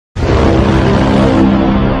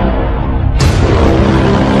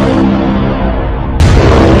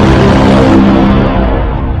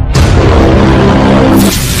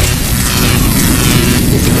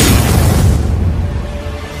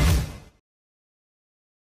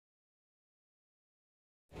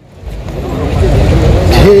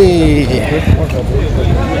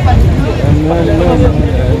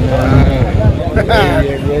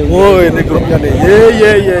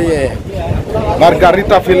Yeah.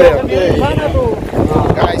 Margarita fillet. Okay.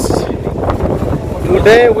 Guys,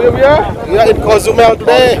 today we are in Cozumel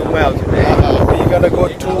today. We're gonna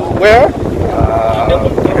go to where?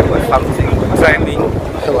 Something training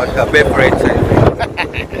about the beverage.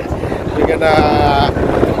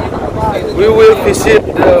 We will visit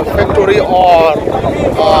the factory or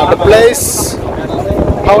the place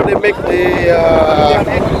how they make the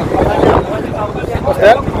what's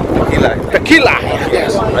that? Tequila.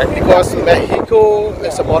 Yes, right. Because Mexico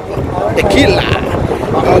is about tequila.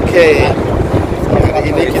 Okay.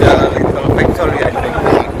 It's a little factory, I think.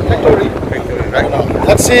 Factory, right?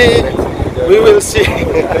 Let's see. We will see.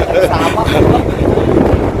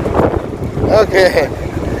 Okay.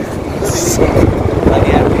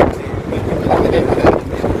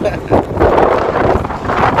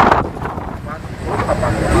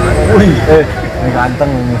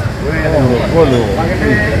 Ganteng ini.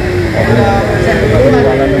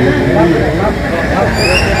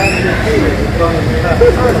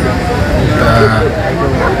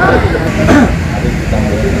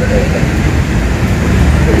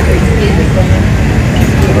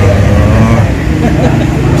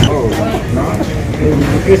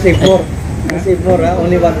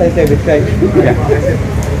 Only one time I will try.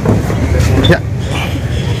 Yeah.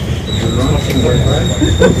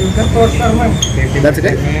 That's it.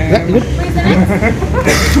 Yeah, good.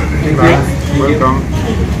 Welcome.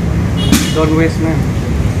 Don't waste, man.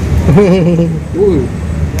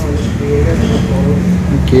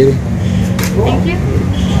 Okay. Thank you.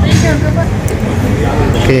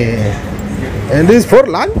 Okay. And this is for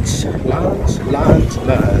lunch. Lunch.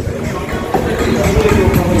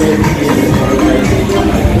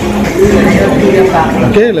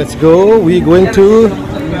 Okay, let's go. We're going to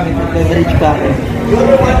Beverage cafe.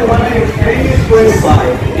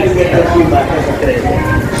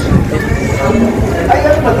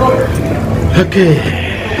 Okay.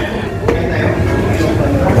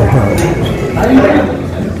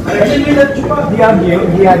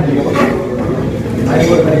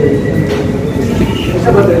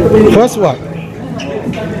 First one.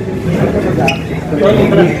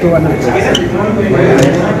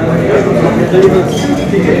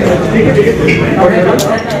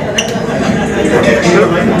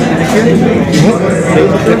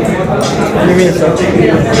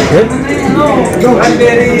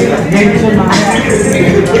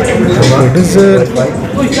 Dessert.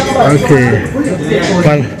 Okay.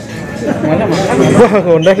 Fun. Wah,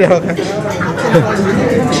 kondak ya kan.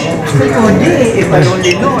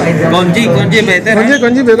 Konji better.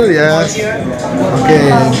 Konji better, yes. Okay.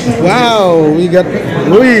 Wow, we got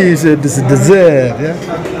this is dessert, yeah.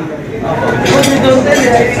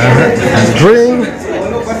 And drink.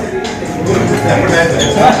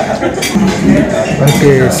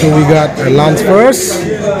 Okay, so we got lunch first.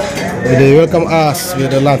 They welcome us with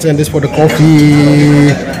the lunch, and this for the coffee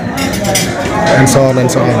and so on and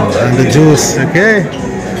so on, and the juice. Okay.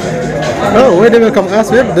 Oh, where they welcome us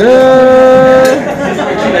with the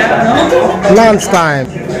lunch time.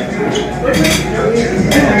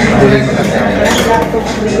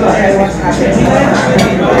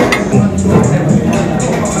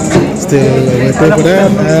 Still waiting for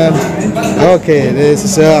that. And okay, this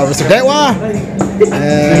is Mr. Dewa.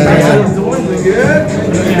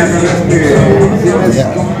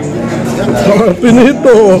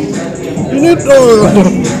 Finito.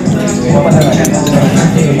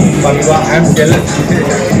 I'm jealous.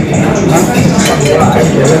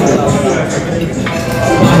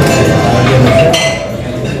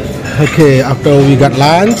 Okay, after we got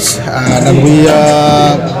lunch, then we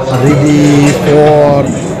are ready for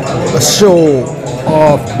a show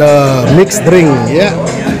of the mixed drink. Yeah.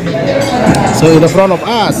 So in the front of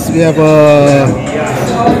us, we have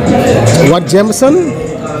one Jameson.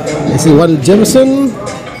 You see, one Jameson.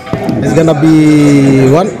 It's gonna be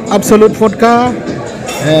one Absolute vodka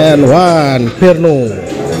and one Pernod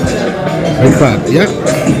Ricard. Yeah,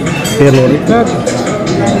 Pernod Ricard.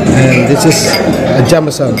 And this is a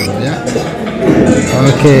Jameson. Yeah.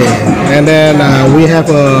 Okay, and then we have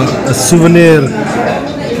a souvenir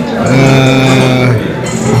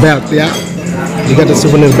belt. Yeah, you got a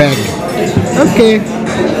souvenir bag. Okay.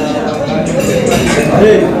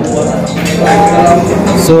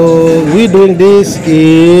 So we're doing this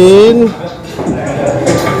in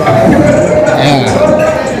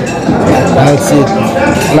that's it,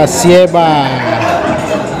 La Ceiba.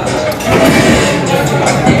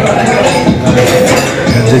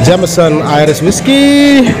 The Jameson Irish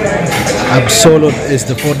whiskey. Absolute is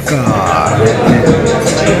the vodka.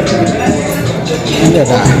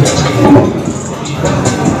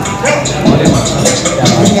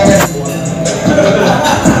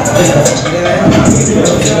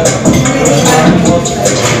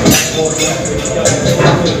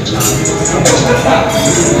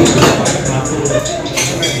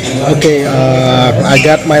 Okay, I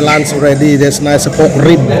got my lunch already. There's nice pork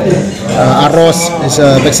rib, arroz, is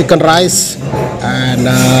Mexican rice, and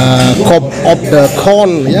cob of the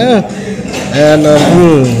corn. Yeah, and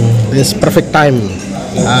this perfect time.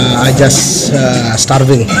 I just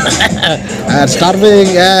starving. I'm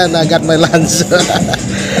starving, and I got my lunch.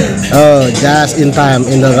 Oh, just in time,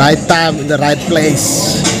 in the right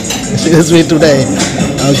place. Excuse me today.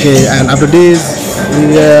 Okay, and after this,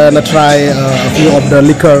 we're gonna try a few of the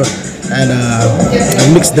liquor and a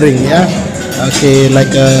mixed drink. Yeah. Okay,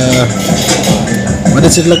 like what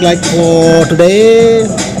does it look like for today?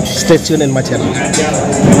 Stay tuned in my channel.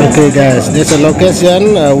 Okay, guys, there's a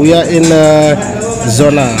location. We are in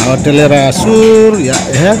Zona Hotelera Sur. Yeah,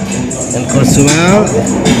 in Cozumel.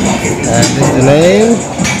 And this is the name.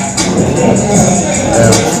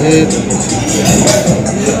 That's it.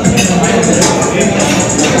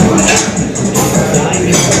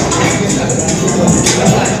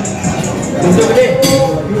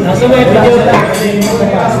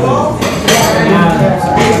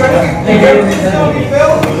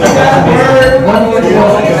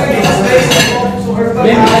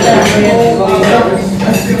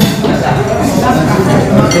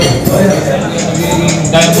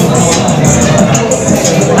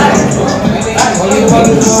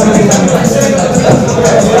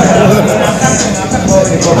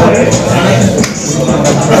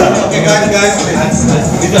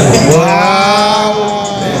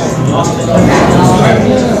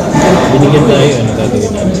 Binigyan tayo, ano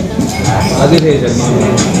gagawin namin? Lagi tayo dyan.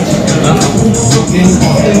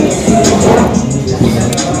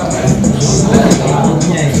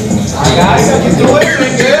 Guys, how you doing?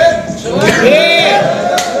 Doing good? Yeah.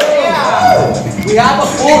 We have a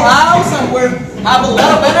full house and we have a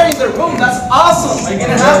lot of energy in the room. That's awesome.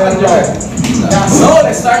 Making it happen, Joe. So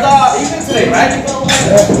let's start the evening today, right?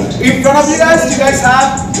 In front of you guys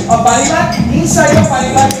have a body bag. Inside your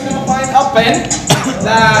body bag, you're gonna find a pen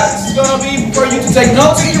that's gonna be for you to take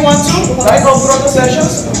notes if you want to, right? All throughout the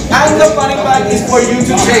sessions. And the body bag is for you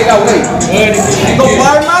to take away. The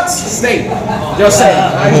bar mats, stay. Just say.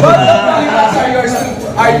 But the body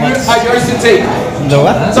bags are yours to take. The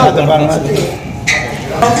what? So the bar mat.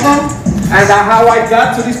 And how I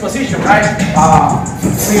got to this position, right?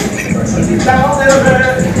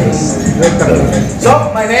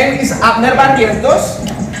 So my name is Abner Barrientos.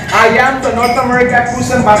 I am the North America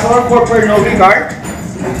Cruise Ambassador for Pernod Ricard.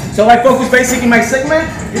 So I focus basically my segment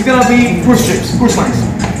is gonna be cruise ships, cruise lines.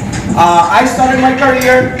 I started my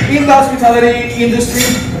career in the hospitality industry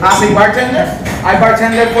as a bartender. I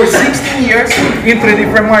bartended for 16 years in 3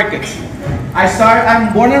 different markets.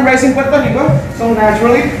 I'm born and raised in Puerto Rico, so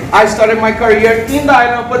naturally I started my career in the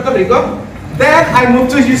island of Puerto Rico. Then I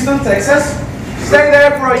moved to Houston, Texas, stayed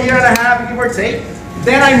there for a year and a half, give or take.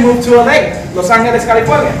 Then I moved to LA, Los Angeles,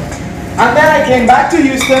 California. And then I came back to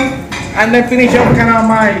Houston and then finished up kind of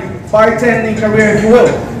my bartending career, if you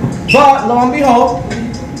will. But lo and behold,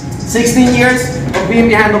 16 years of being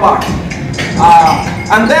behind the bar.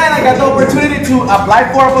 And then I got the opportunity to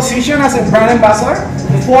apply for a position as a brand ambassador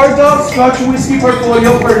for the Scotch whiskey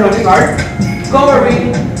portfolio for Pernod Ricard,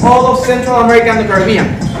 covering all of Central America and the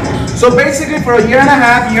Caribbean. So basically for a year and a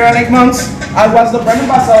half, year and 8 months, I was the brand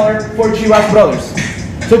ambassador for Chivas Brothers.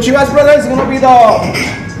 So Chivas Brothers is going to be the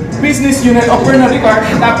business unit of Pernod Ricard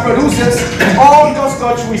that produces all the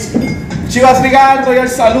Scotch whiskey. Chivas Regal,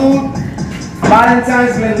 Royal Salud,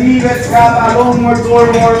 Valentine's, Glenlivet, Scapa, Longmore,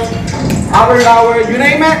 Tormore, Aberlour, you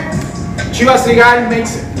name it, Chivas Regal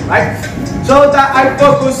makes it, right? So that I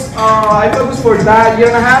focus for that year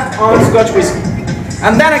and a half on Scotch whiskey.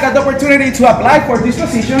 And then I got the opportunity to apply for this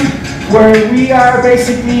position where we are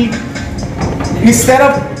basically, instead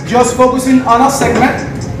of just focusing on a segment,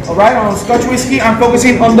 all right, on Scotch whiskey, I'm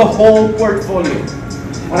focusing on the whole portfolio.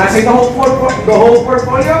 When I say the whole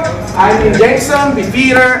portfolio, I mean Jameson,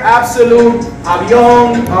 BEEFEATER, ABSOLUT,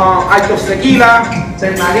 Avión, Altos Tequila,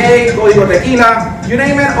 Ternagay, Código Tequila, you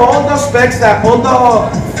name it, all the specs that, all the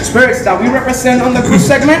spirits that we represent on the cruise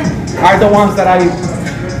segment are the ones that I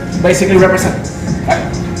basically represent. Okay?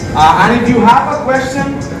 And if you have a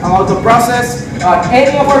question about the process of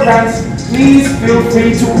any of our brands, please feel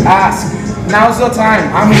free to ask. Now's the time.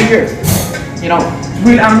 I'm here. You know,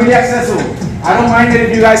 I'm really accessible. I don't mind it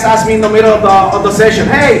if you guys ask me in the middle of the session.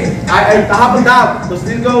 Hey, I have a doubt. Does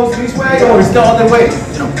this go this way or is the other way?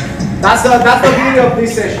 You know, that's the beauty of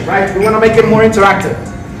this session, right? We want to make it more interactive.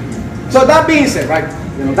 So that being said, right?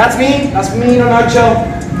 You know, that's me in a nutshell.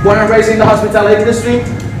 Born and raised in the hospitality industry.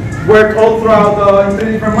 worked all throughout in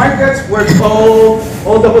 3 different markets, worked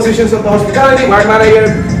all the positions of the hospitality, bar manager,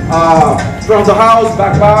 from the house,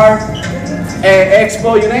 back bar,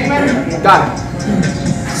 expo, you name it, got it.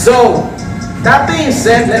 So, that being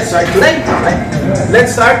said, let's start today, right?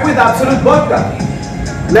 Let's start with Absolute Vodka.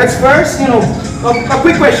 Let's first, a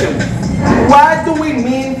quick question. What do we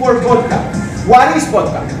mean for vodka? What is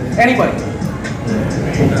vodka? Anybody?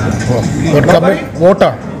 Nobody?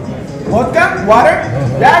 Water. Vodka? Water?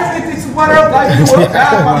 Yes, it's water of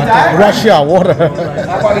life. Russia, water.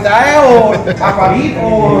 Aquavitae or aquavit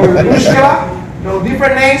or WISHKEY.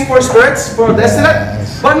 Different names for spirits, for distillate.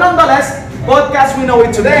 But nonetheless, vodka as we know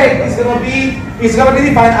it today is gonna be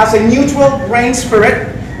defined as a neutral grain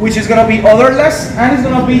spirit, which is gonna be odorless and it's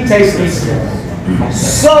gonna be tasteless.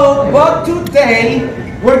 So, but today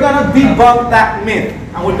we're gonna debunk that myth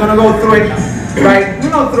and we're gonna go through it, right?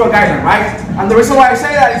 Through a guideline, right? And the reason why I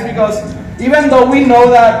say that is because even though we know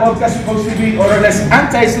that vodka is supposed to be odorless and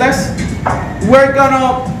tasteless, we're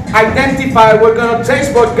gonna identify, we're gonna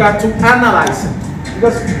taste vodka to analyze it.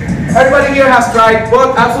 Because everybody here has tried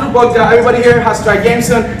Absolute Vodka, everybody here has tried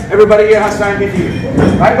Jameson, everybody here has tried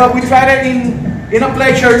BEEFEATER, right? But we tried it in a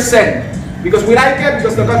pleasure setting. Because we like it,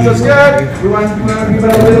 because the cocktail is good, we want to give it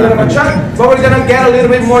a little bit of a shot, but we're going to get a little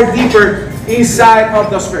bit more deeper inside of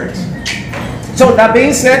the spirits. So that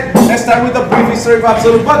being said, let's start with a brief history of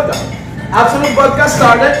Absolute Vodka. Absolute Vodka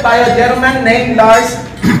started by a gentleman named Lars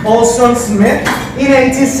Olson Smith in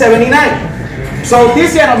 1879. So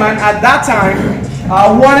this gentleman at that time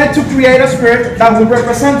wanted to create a spirit that would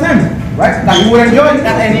represent him, right? That he would enjoy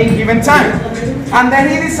at any given time. And then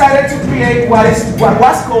he decided to create what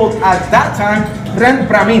was called at that time Ren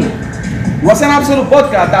Brahmin. It was an Absolute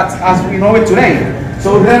Vodka that's as we know it today.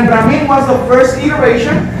 So Ren Brahmin was the first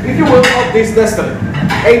iteration, if you will, of this distillate,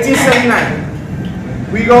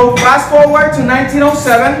 1879. We go fast forward to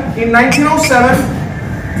 1907. In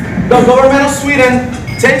 1907, the government of Sweden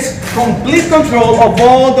takes complete control of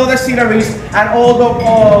all the distilleries and all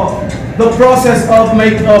the process of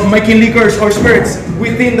making liquors or spirits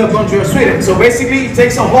within the country of Sweden. So basically it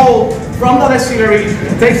takes a hold from the distillery,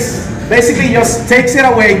 basically just takes it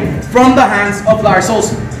away from the hands of Lars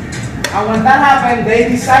Olson. And when that happened, they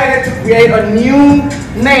decided to create a new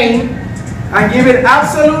name and give it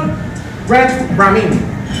Absolute Ren Brahmin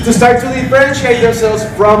to start to differentiate themselves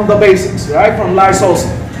from the basics, right? From Lars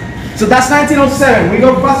Olson. So that's 1907. We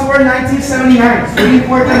go fast forward 1979. It's really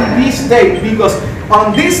important this date because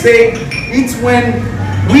on this day, it's when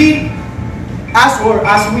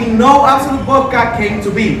as we know Absolute Vodka came to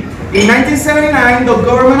be. In 1979, the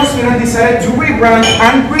government of Sweden decided to rebrand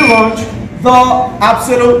and relaunch the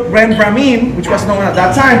Absolute Ren Brahmin, which was known at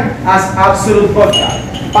that time as Absolute Vodka,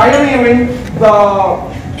 pioneering the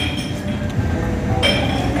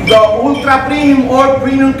ultra premium or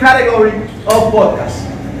premium category of vodkas.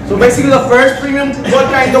 So basically the first premium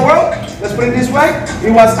vodka in the world, let's put it this way,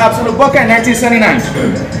 it was Absolute Vodka in 1979.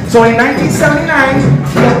 So in 1979,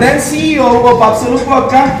 the then CEO of Absolute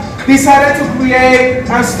Vodka decided to create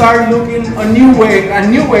and start looking a new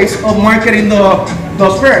ways of marketing the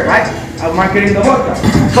spirit, right? Of marketing the vodka.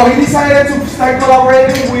 So he decided to start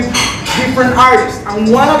collaborating with different artists.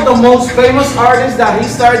 And one of the most famous artists that he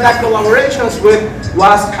started that collaborations with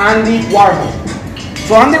was Andy Warhol.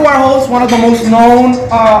 So Andy Warhol is one of the most known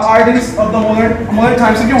artists of the modern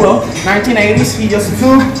times, if you will. 1980s, he just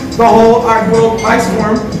took the whole art world by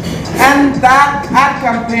storm, and that ad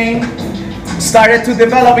campaign started to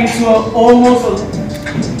develop into almost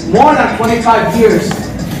more than 25 years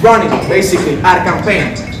running, basically, ad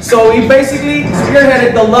campaign. So he basically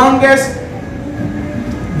spearheaded the longest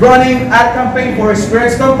running ad campaign for a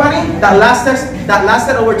spirits company that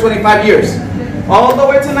lasted over 25 years. All the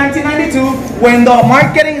way to 1992, when the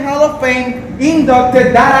Marketing Hall of Fame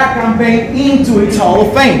inducted that ad campaign into its Hall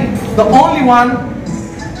of Fame. The only one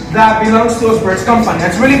that belongs to a spirits company.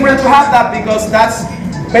 It's really important to have that because that's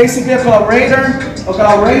basically a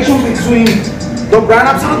collaboration between the brand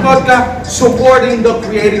Absolute Vodka supporting the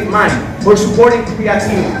creative mind or supporting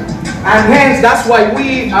creativity. And hence, that's why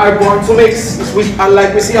we are born to mix,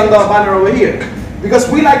 like we see on the banner over here.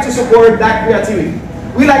 Because we like to support that creativity.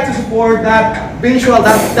 We like to support that visual,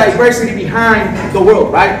 that diversity behind the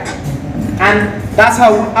world, right? And that's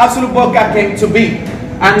how Absolute Vodka came to be.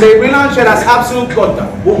 And they relaunched it as Absolute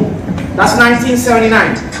Vodka. Boom. That's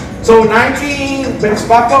 1979. So let's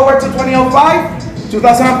fast forward to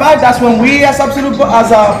 2005, that's when we as Absolute,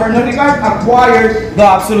 as a Pernod Ricard, acquired the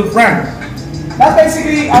Absolute brand. That's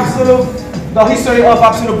basically the history of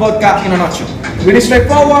Absolute Vodka in a nutshell. Really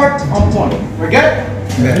straightforward, on point. We're good?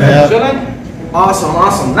 Yeah. Awesome,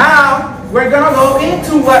 awesome. Now, we're gonna go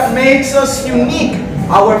into what makes us unique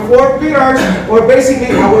our 4 pillars, or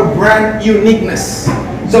basically our brand uniqueness.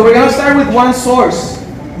 So we're gonna start with one source.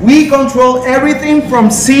 We control everything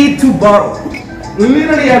from seed to bottle,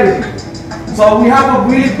 literally everything. So we have a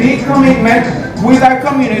really big commitment with our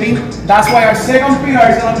community. That's why our second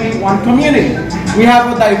pillar is gonna be one community. We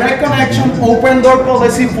have a direct connection, open door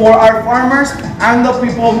policy for our farmers and the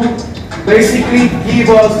people who basically give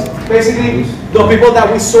us, the people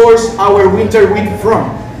that we source our winter wheat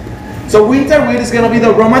from. So winter wheat is going to be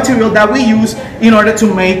the raw material that we use in order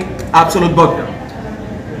to make Absolute vodka.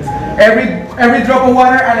 Every drop of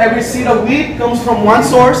water and every seed of wheat comes from one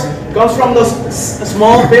source, comes from the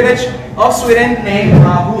small village of Sweden named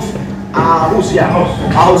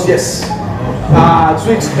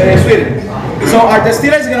Sweden. So our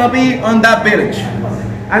distiller is going to be on that village.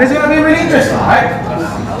 And it's going to be really interesting, right?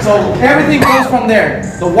 So everything comes from there.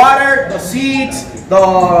 The water, the seeds, the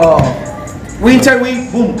winter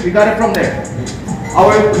wheat, boom, we got it from there.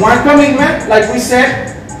 Our one commitment, like we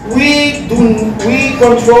said, we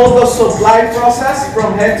control the supply process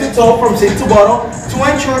from head to toe, from seed to bottle,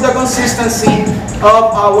 to ensure the consistency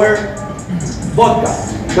of our vodka,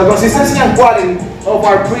 the consistency and quality of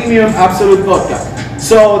our premium Absolute vodka.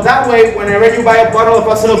 So that way, whenever you buy a bottle of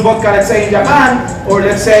Absolute vodka, let's say in Japan, or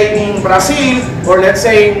let's say in Brazil, or let's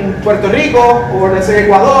say in Puerto Rico, or let's say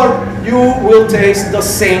Ecuador, you will taste the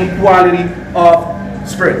same quality of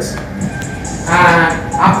spirits. And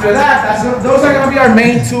after that, those are going to be our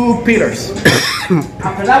main 2 pillars.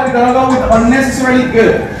 After that, we're going to go with unnecessarily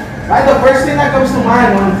good. Right? The first thing that comes to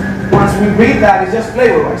mind once we read that is just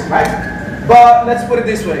flavor-wise, right? But let's put it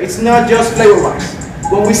this way, it's not just flavor-wise.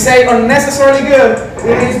 When we say unnecessarily good,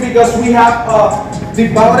 it is because we have a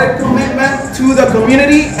devoted commitment to the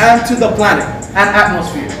community and to the planet and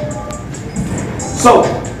atmosphere. So,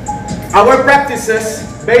 our practices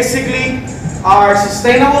basically are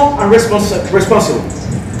sustainable and responsible.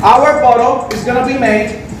 Our bottle is going to be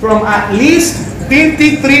made from at least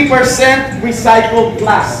 53% recycled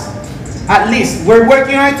glass. At least. We're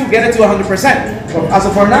working on it to get it to 100%. As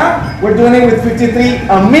of for now, we're doing it with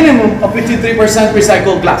a minimum of 53%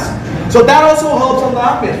 recycled glass. So that also helps on the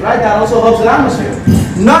ambience, right? That also helps the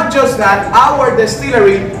atmosphere. Not just that, our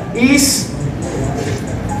distillery is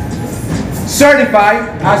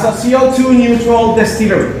certified as a CO2 neutral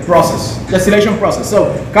distillation process.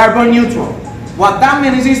 So carbon neutral. What that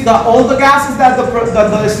means is that all the gases that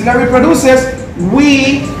the distillery produces,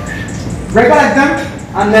 we recollect them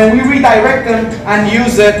and then we redirect them and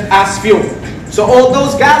use it as fuel. So all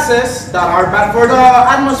those gases that are bad for the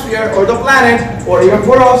atmosphere or the planet or even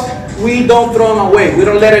for us, we don't throw them away. We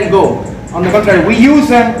don't let them go. On the contrary, we use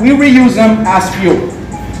them, we reuse them as fuel.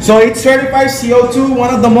 So it certifies CO2,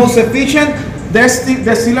 one of the most efficient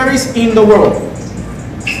distilleries in the world.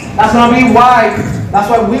 That's gonna be why, that's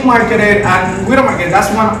why we market it, and we don't market it, that's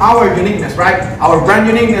one of our uniqueness, right? Our brand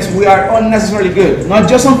uniqueness, we are unnecessarily good. Not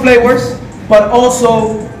just on flavors, but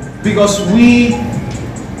also because we,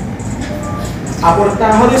 how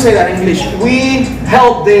do you say that in English? We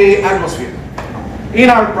help the atmosphere in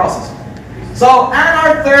our process. So, and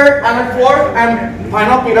our third, and our fourth, and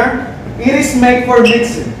final pillar, it is made for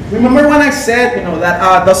mixing. Remember when I said,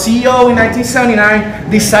 that the CEO in 1979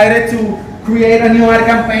 decided to create a new ad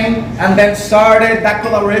campaign and then started that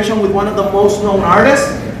collaboration with one of the most known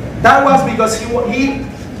artists? That was because he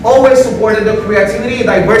always supported the creativity,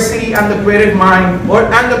 diversity, and the creative mind,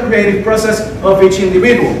 and the creative process of each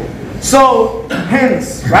individual. So,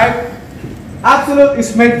 hence, right? Absolute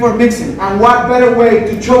is made for mixing, and what better way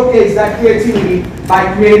to showcase that creativity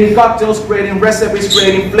by creating cocktails, creating recipes,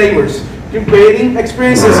 creating flavors, creating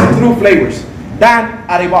experiences through flavors than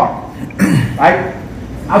at a bar, right?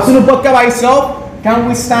 Absolute vodka by itself can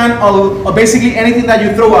withstand basically anything that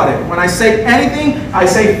you throw at it. When I say anything, I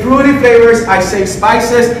say fruity flavors, I say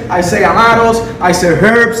spices, I say amaros, I say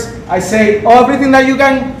herbs, I say everything that you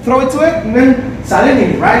can throw it to it, even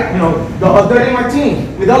salinity, right? The dirty martini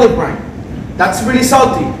with olive brine. That's really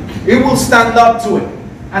salty. It will stand up to it,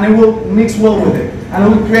 and it will mix well with it, and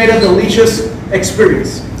it will create a delicious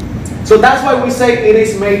experience. So that's why we say it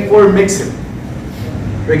is made for mixing.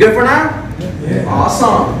 We good for now? Yeah.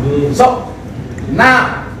 Awesome. So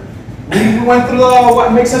now we went through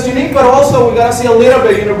what makes us unique, but also we gotta see a little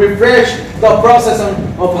bit, refresh the process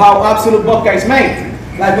of how Absolute vodka is made.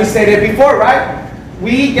 Like we stated before, right?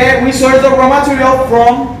 We source the raw material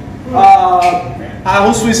from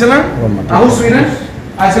Aarhus, Switzerland. Aarhus, Sweden.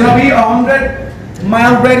 It's gonna be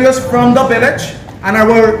 100-mile radius from the village, and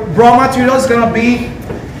our raw material is gonna be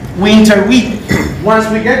winter wheat. Once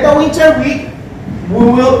we get the winter wheat,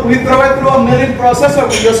 we throw it through a milling process, or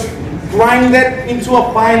we just grind it into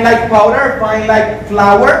a fine like powder, fine like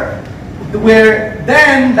flour, where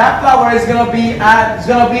Then that flour is gonna be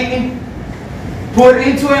put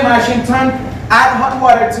into a machine tun, add hot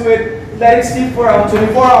water to it, let it steep for around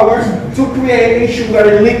 24 hours to create a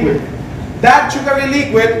sugary liquid. That sugary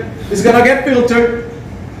liquid is gonna get filtered.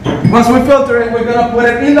 Once we filter it, we're gonna put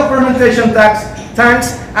it in the fermentation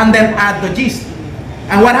tanks and then add the yeast.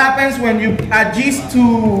 And what happens when you add yeast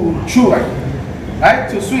to sugar, right?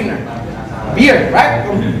 To sweetener, beer, right?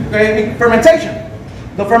 Fermentation.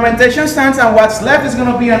 The fermentation stands, and what's left is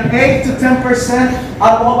going to be an 8 to 10%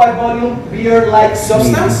 alcohol by volume beer-like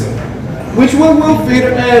substance, which we will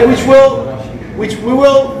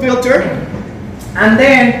filter, and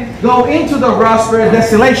then go into the raspberry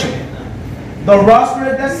distillation. The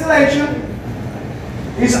raspberry distillation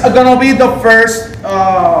is going to be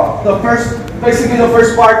basically the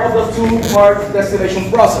first part of the two-part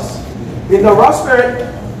distillation process. In the raspberry,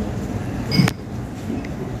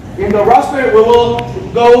 we will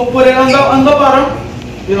go put it on the bottom,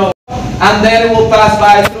 and then it will pass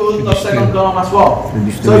by through the second column as well.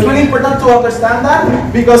 So it's really important to understand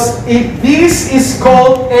that, because if this is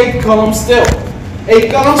called a column still.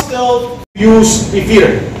 A column still use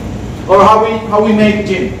BEEFEATER, or how we make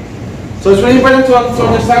gin. So it's really important to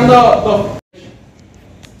understand the.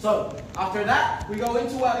 So after that, we go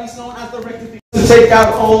into what is known as the rectification, to take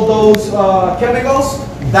out all those chemicals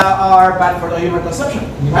that are bad for the human consumption,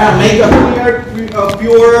 and make a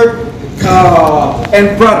pure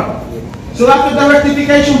end product. So after the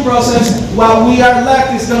rectification process, what we are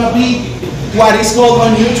left is going to be what is called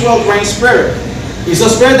a neutral grain spirit. It's a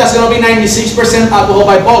spirit that's going to be 96% alcohol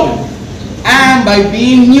by volume, and by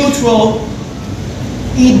being neutral,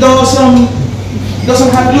 it doesn't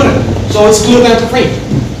have gluten, so it's gluten free.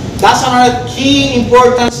 That's another key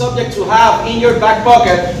important subject to have in your back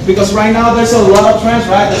pocket, because right now there's a lot of trends,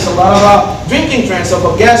 right? There's a lot of drinking trends of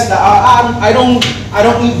guests that I don't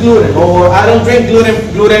eat gluten, or I don't drink gluten,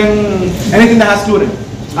 anything that has gluten.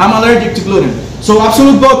 I'm allergic to gluten. So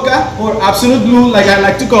Absolute Vodka, or Absolute Blue, like I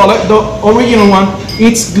like to call it, the original one,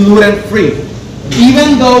 it's gluten free,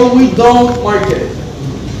 even though we don't market it.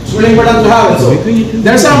 It's really important to have it. So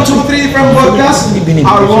there's some 2 or 3 different vodkas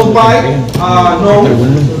are worldwide known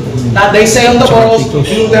that they say on the bottles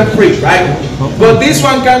gluten free, right? But this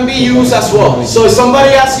one can be used as well. So if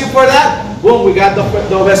somebody asks you for that, boom, we got the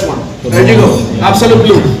best one. There you go, Absolute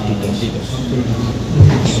Blue.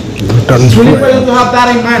 It's really important to have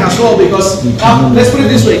that in mind as well, because let's put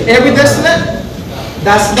it this way: every distillate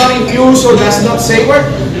that's not infused or that's not savored,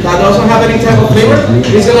 that doesn't have any type of flavor,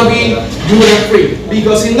 is gonna be gluten free,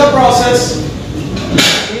 because in the process,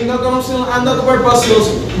 in the consumption and the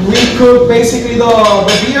tuberculosis, we cook basically the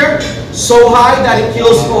beer so high that it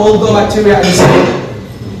kills all the bacteria inside.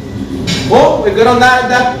 Well, we're good on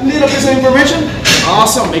that little piece of information.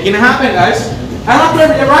 Awesome, making it happen, guys. And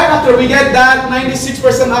after we get that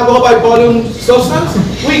 96% alcohol by volume substance,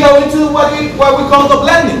 we go into what we call the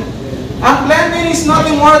blending. And blending is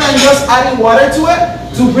nothing more than just adding water to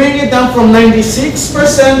it to bring it down from 96%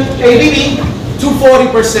 ABV to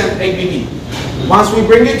 40% ABV. Once we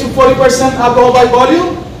bring it to 40% alcohol by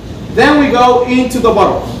volume, then we go into the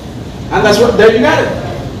bottle. And there you got it.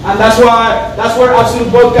 And that's where Absolute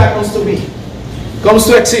Vodka comes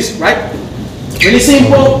to exist, right? Really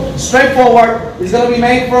simple, straightforward. It's going to be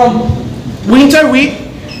made from winter wheat,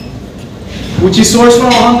 which is sourced from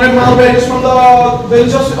 100-mile radius from the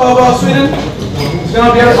village of Sweden. It's going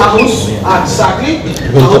to be a house, exactly.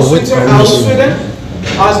 House Sweden.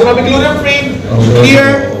 It's going to be gluten-free,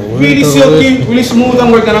 clear, really silky, really smooth,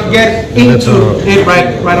 and we're going to get into it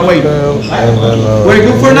right away. We're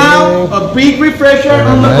good for now. A big refresher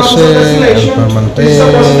on the process of distillation. This is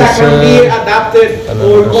a process that can be adapted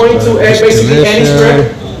or going to basically any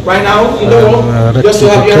spirit right now in the world, just to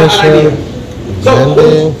have you an idea. So,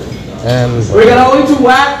 we're going to go into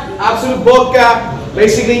what Absolute Vodka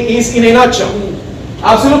basically is in a nutshell.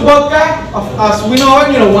 Absolute Vodka, as we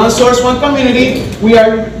know, one source, one community. We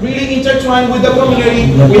are really intertwined with the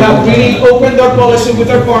community. We have really open door policy with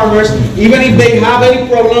our farmers. Even if they have any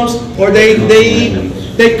problems or they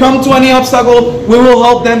come to any obstacle, we will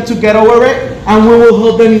help them to get over it, and we will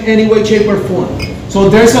help them in any way, shape, or form. So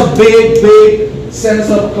there's a big sense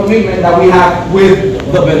of commitment that we have with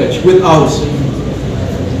the village, with us.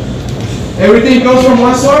 Everything comes from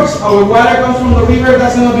one source. Our water comes from the river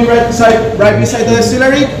that's going to be right beside the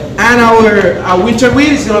distillery, and our winter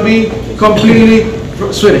wheat is going to be completely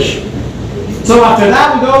Swedish. So after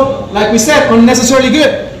that, we go, like we said, unnecessarily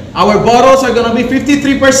good. Our bottles are going to be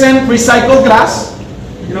 53% recycled glass,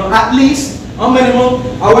 at least, a minimum.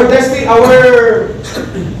 Our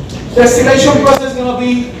distillation process is going to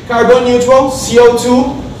be carbon neutral,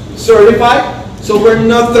 CO2 certified. So we're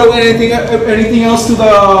not throwing anything else to the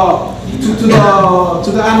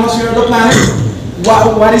atmosphere of the planet.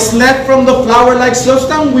 What is left from the flour-like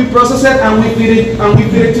substance, we process it and we feed it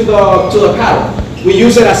to the cattle. We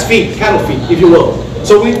use it as feed, cattle feed, if you will.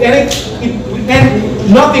 So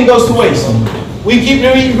and nothing goes to waste. We keep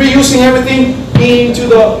reusing everything into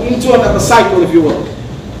a cycle, if you will.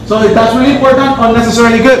 So that's really important,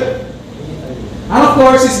 unnecessarily good. And of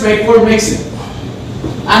course, it's made for mixing.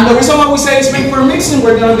 And the reason why we say it's made for mixing,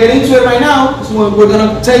 we're going to get into it right now. So we're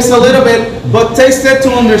going to taste a little bit, but taste it to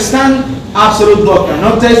understand absolute vodka.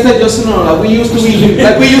 Not taste it just, like we used to do.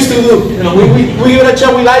 You know, we give it a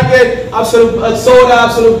try, we like it. Absolute soda,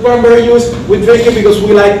 absolute cranberry juice. We drink it because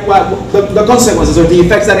we like the consequences or the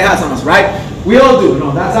effects that it has on us, right? We all do,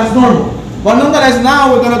 that's normal. But nonetheless,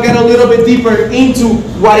 now we're going to get a little bit deeper into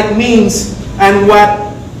what it means and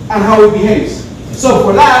how it behaves. So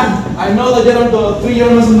for that, I know the three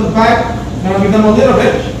gentlemen in the back, I'm going to give them a little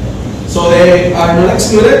bit, so they are not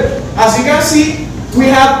excluded. As you can see, we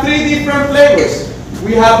have three different flavors.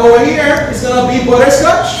 We have over here, it's going to be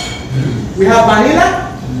butterscotch, we have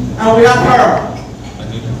vanilla, and we have caramel.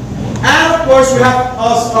 And of course, we have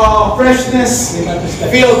a freshness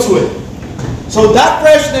feel to it. So that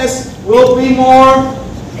freshness will be more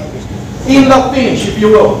in the finish, if you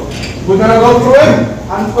will. We're going to go through it,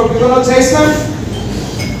 and we're going to taste them.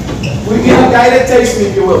 We give a guided tasting,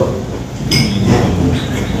 if you will.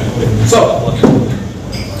 So,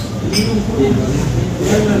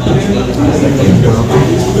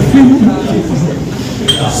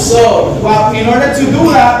 in order to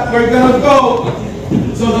do that, we're going to go.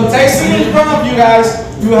 So the tasting in front of you guys,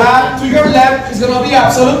 you have to your left is going to be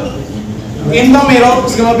Absolute. In the middle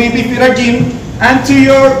is going to be BEEFEATER Gin. And to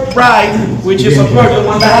your right, which is of course the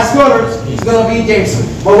one that has colors, is going to be Jameson.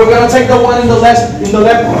 But we're going to take the one in the left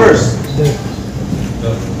first.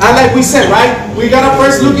 And like we said, right, we got to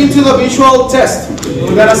first look into the visual test.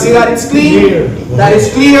 We got to see that it's clean, that it's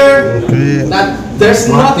clear, that there's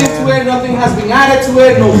nothing to it, nothing has been added to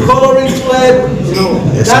it, no coloring to it.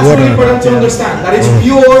 That's really important to understand, that it's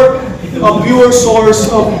pure, a pure source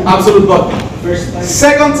of absolute vodka.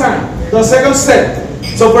 Second time, the second step.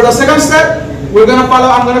 So for the second step, we're going to follow,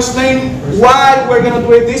 I'm going to explain why we're going to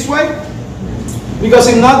do it this way. Because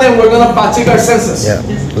if not, then we're going to fatigue our senses. Yeah,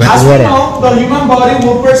 as we know, the human body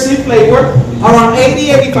will perceive flavor around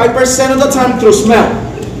 80–85% of the time through smell.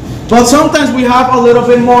 But sometimes we have a little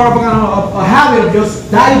bit more of a habit of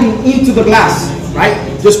just diving into the glass, right?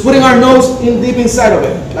 Just putting our nose in deep inside of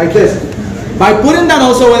it, like this. By putting the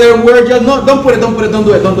nose over there, we're just, no, don't do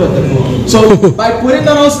it. So by putting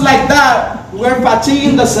the nose like that, we're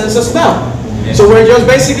fatiguing the sense of smell. So we're just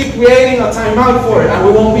basically creating a timeout for it, and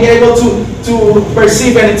we won't be able to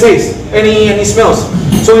perceive any taste, any smells.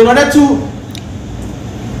 So in order to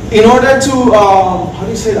how do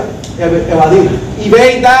you say that?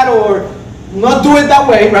 Evade that or not do it that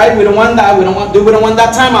way, right? We don't want that. We don't want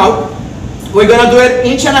that timeout. We're gonna do it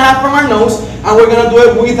 1.5 inches from our nose, and we're gonna do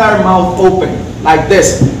it with our mouth open, like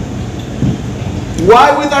this.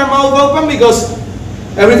 Why with our mouth open? Because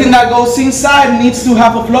everything that goes inside needs to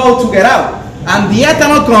have a flow to get out. And the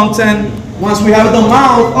ethanol content, once we have the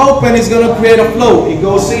mouth open, is going to create a flow. It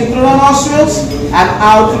goes in through the nostrils and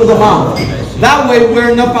out through the mouth. That way,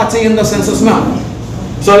 we're not fatiguing the sense of smell.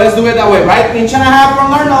 So let's do it that way, right? 1.5 inches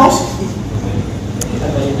from our nose.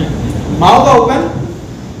 Mouth open.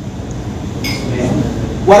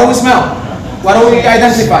 What do we smell? What do we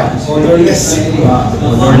identify? Odorless.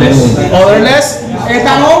 Odorless.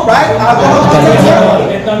 Ethanol, right?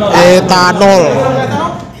 Ethanol.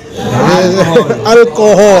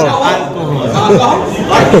 Alcohol.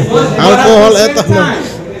 Alcohol, ethanol.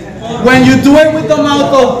 When you do it with the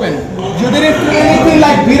mouth open, you didn't feel anything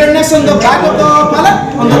like bitterness on the back of the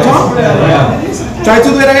palate, on the tongue? Try to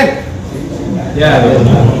do it again. Yeah.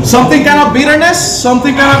 Something kind of bitterness,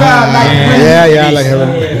 something kind of like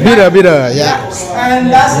like bitter, yeah. And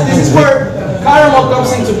this is where caramel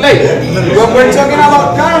comes into play. When we're talking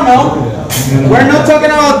about caramel, we're not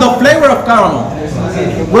talking about the flavor of caramel.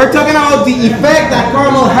 We're talking about the effect that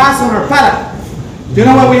caramel has on our palate. You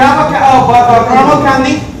know, when we have a caramel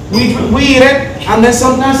candy, we eat it, and then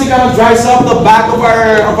sometimes it kind of dries up the back of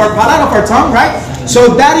our palate, of our tongue, right?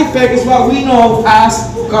 So that effect is what we know as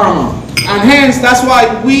caramel. And hence, that's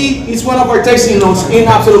why it's one of our tasting notes in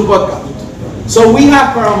Absolute Vodka. So we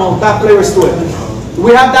have caramel, that flavors to it.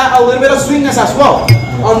 We have that a little bit of sweetness as well.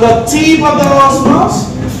 On the tip of the nose,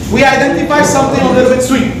 we identify something a little bit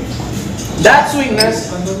sweet. That sweetness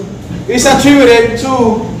is attributed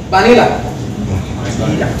to vanilla.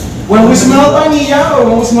 When we smell vanilla or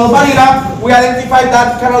when we smell vanilla, we identify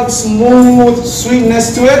that kind of smooth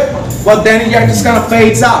sweetness to it. but then it just kind of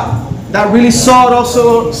fades out. That really subtle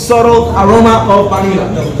aroma of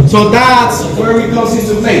vanilla. So that's where it goes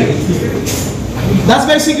into play. That's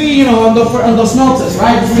basically, you know, on those notes,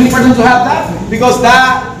 right? It's really important to have that because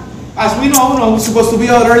that, as we know, it's supposed to be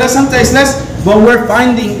odorless and tasteless, but we're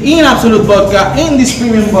finding in Absolut vodka, in this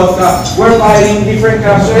premium vodka, we're finding different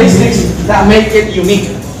characteristics that make it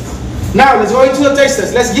unique. Now let's go into the taste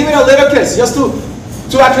test. Let's give it a little kiss, just to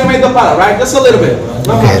acclimate the palate, right? Just a little bit.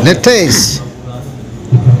 Okay, let's taste.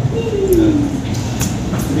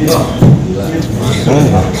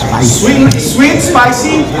 Sweet,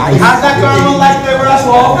 spicy, has that caramel-like flavor as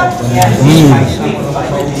well.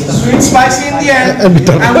 Sweet, spicy in the end.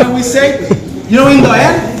 And when we say, you know, in the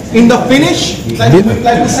end, in the finish, like we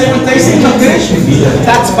say we taste in the finish,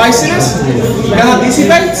 that spiciness kind of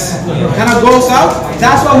dissipates, kind of goes out.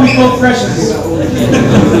 That's what we call freshness.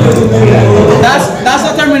 That's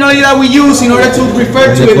the terminology that we use in order to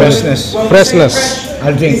refer to it. Freshness.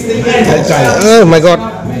 I'll drink. I'll try it. Oh my God.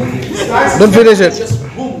 Don't finish it. Just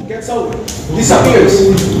boom, gets over, disappears.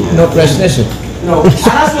 No freshness. No. And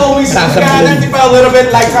that's what we can identify a little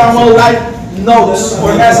bit like caramel-like notes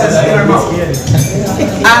or essence in our mouth.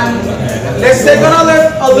 And let's take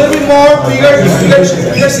another, a little bit more bigger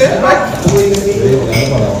sip, right?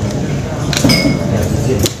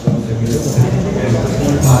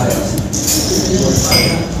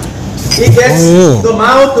 It gets the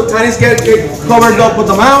mouth, the tannins get covered up with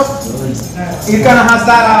the mouth. It kind of has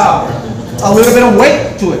that, a little bit of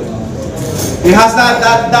weight to it. It has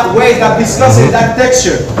that weight, that viscosity, that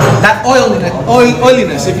texture, that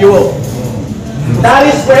oiliness, if you will. That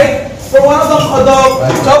is great for one of the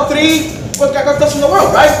top 3 vodka cocktails in the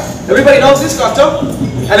world, right? Everybody knows this cocktail.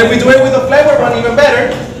 And if we do it with a flavor one, even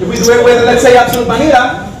better. If we do it with, let's say, Absolut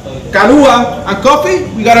Vanilla, Kahlua, and coffee,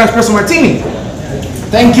 we got our espresso martini.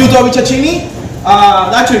 Thank you to Avicii.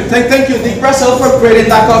 Actually, thank you, Dick Russell, for creating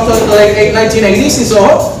that cocktail in the late 1980s in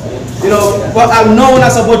Soho. You know, what I'm known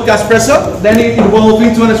as a vodka espresso, then it evolved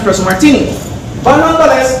into an espresso martini. But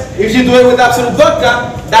nonetheless, if you do it with Absolut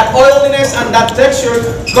vodka, that oiliness and that texture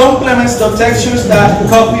complements the textures that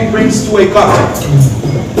coffee brings to a cocktail.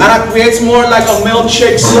 And it creates more like a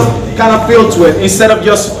milkshake kind of feel to it, instead of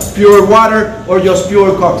just pure water or just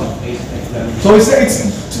pure cocktail. So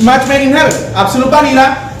it's match made in heaven. Absolut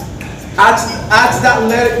Vanilla adds that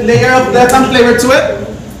layer of depth and flavor to it,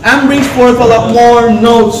 and brings forth a lot more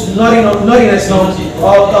notes, nuttiness notes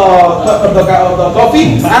of the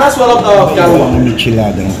coffee, and as well of the Kahlua.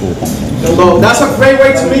 So that's a great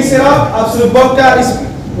way to mix it up. Absolut vodka is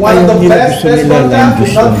one of the best vodka,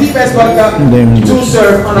 not the best vodka, to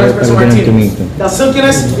serve on an espresso martini. The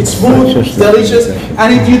silkiness, it's smooth, it's delicious,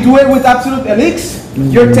 and if you do it with Absolut Elix,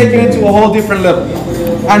 you're taking it to a whole different level.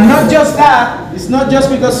 And not just that, it's not just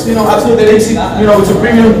because, you know, Absolut Elix, you know, it's a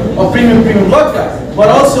premium vodka, but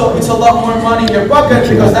also it's a lot more money in your pocket,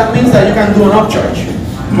 because that means that you can do an upcharge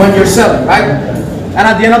when you're selling, right? And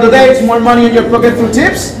at the end of the day, it's more money in your pocket through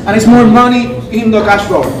tips, and it's more money in the cash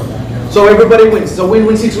flow. So everybody wins. It's a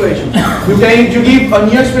win-win situation. You give a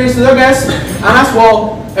new experience to the guests, and as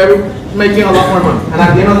well, making a lot more money. And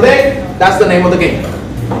at the end of the day, that's the name of the game.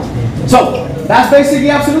 So that's basically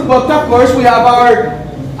Absolut vodka. Of course, we have our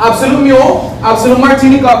Absolut Mule, Absolut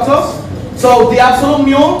Martini cocktails. So the Absolut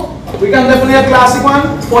Mule, we can definitely a classic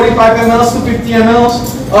one, 45 ml to 50 ml,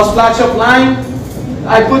 a splash of lime.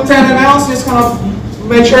 I put 10 ml, just kind of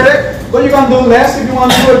measure it. But you can do less if you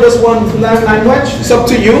want to, or just one lime wedge. It's up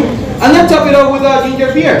to you. And then top it up with a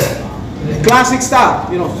ginger beer. Classic style,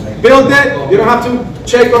 you know. Build it, you don't have to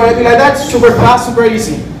shake or anything like that. Super fast, super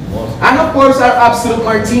easy. And of course our Absolut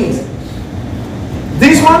Martinis.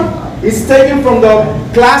 This one is taken from the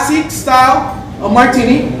classic style of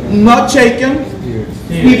martini, not shaken.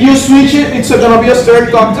 If you switch it, it's gonna be a stirred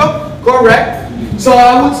cocktail, correct. So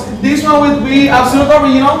this one would be Absolut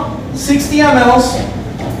Original, 60 ml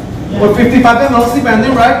or 55 ml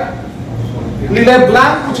depending, right? Lillet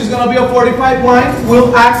Blanc, which is going to be a 45 wine,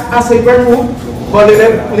 will act as a vermouth, but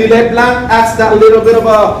Lillet Blanc adds that little bit of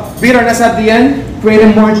a bitterness at the end,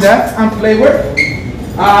 creating more depth and flavor.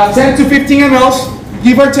 10 to 15 ml,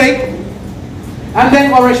 give or take. And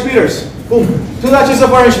then orange bitters. Boom. 2 dashes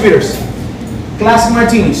of orange bitters. Classic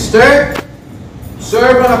martini. Stir,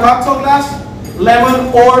 serve on a cocktail glass,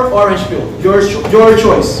 lemon or orange peel. Your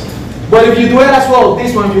choice. But if you do it as well,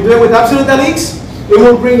 this one, you do it with Absolut Elix, it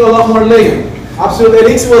will bring a lot more layer. Absolut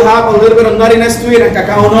Elix will have a little bit of nuttiness to it and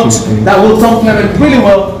cacao notes that will complement really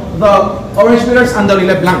well the orange bitters and the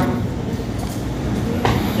Lillet Blanc.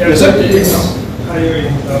 Yes, sir?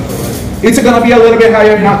 It's going to be a little bit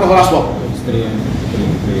higher in alcohol as well.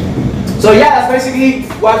 So yeah, that's basically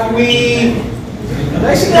what we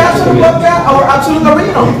Basically, Absolute Vodka, our Absolute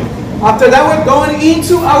Original. After that, we're going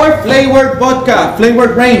into our flavored vodka,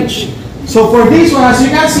 flavored range. So for this one, as you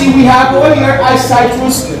can see, we have over here our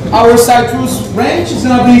citrus range is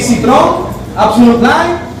gonna be citron, Absolute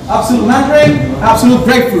lime, Absolute mandarin, Absolute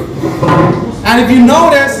grapefruit. And if you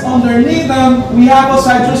notice, underneath them, we have a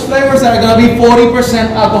citrus flavors that are gonna be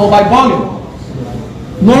 40% alcohol by volume.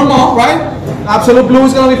 Normal, right? Absolute Blue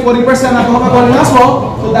is going to be 40% alcohol by volume as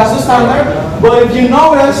well, so that's the standard. But if you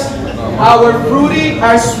notice, our fruity,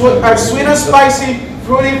 our sweet and spicy,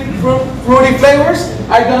 fruity flavors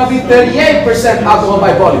are going to be 38% alcohol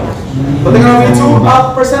by volume. But they're going to be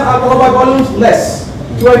 2% alcohol by volume less,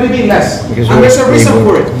 2 ABV less. And there's a reason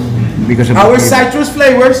for it. Our citrus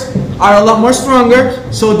flavors are a lot more stronger,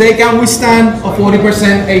 so they can withstand a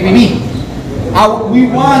 40% ABV. We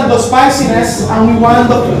want the spiciness and we want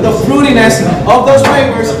the fruitiness of those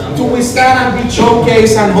flavors to withstand and be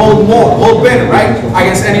showcased and hold better, right,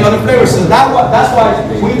 against any other flavors. So that's why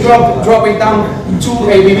we drop it down 2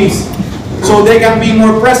 ABVs, so they can be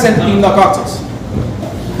more present in the cocktails.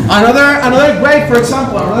 Another great, for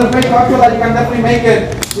example, another great cocktail that you can definitely make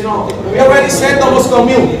it. You know, we already said the Moscow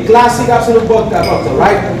Mule, classic Absolute Vodka cocktail,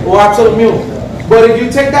 right, or Absolute Mule. But if you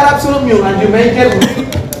take that Absolute Mule and you make it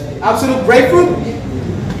Absolute grapefruit,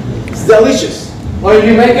 it's delicious. Or if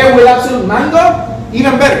you make it with Absolute mango,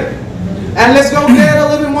 even better. And let's go get a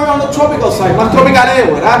little bit more on the tropical side, más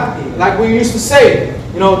tropicaleo, ¿verdad? Like we used to say,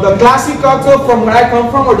 you know, the classic cocktail from where I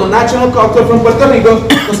come from, or the national cocktail from Puerto Rico.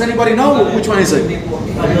 Does anybody know which one is it?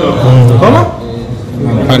 ¿Cómo?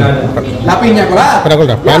 La piña colada.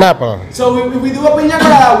 Pineapple. So if we do a piña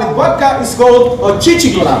colada with vodka, it's called a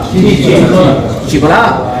chichi colada. Chichi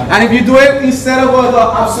colada. And if you do it instead of the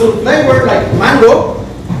Absolute flavor, like mango,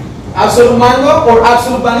 Absolute mango or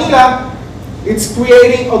Absolute vanilla, it's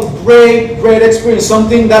creating a great experience.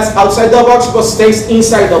 Something that's outside the box but stays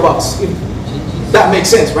inside the box. If that makes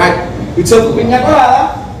sense, right? It's a piña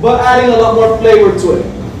colada, but adding a lot more flavor to it.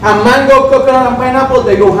 And mango, coconut, and pineapple,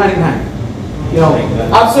 they go hand in hand. You know,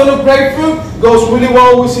 Absolute grapefruit goes really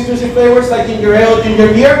well with citrusy flavors like ginger ale,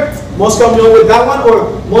 ginger beer. Moscow Mule with that one,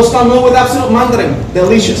 or Moscow Mule with Absolute mandarin,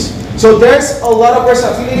 delicious. So there's a lot of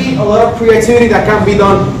versatility, a lot of creativity that can be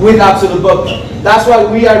done with Absolute vodka. That's why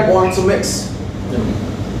we are born to mix.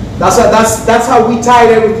 That's how we tied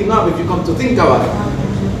everything up, if you come to think about it.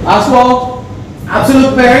 As well,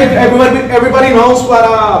 Absolute berry, everybody knows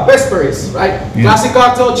what best berry is, right? Yeah. Classic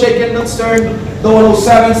cocktail, shaken, not stirred,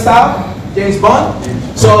 007 style. James Bond.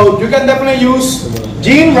 So you can definitely use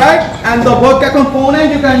gin, right? And the vodka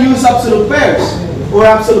component, you can use Absolute pears, or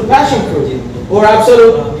Absolute passion fruit, or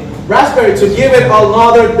Absolute raspberry to give it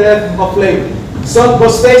another depth of flavor. So but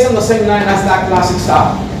stays on the same line as that classic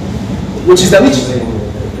style, which is delicious.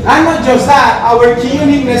 And not just that, our key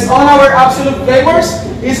uniqueness on our Absolute flavors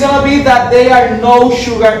is gonna be that they are no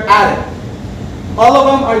sugar added. All of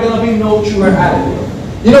them are gonna be no sugar added.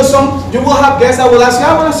 You know, you will have guests that will ask you,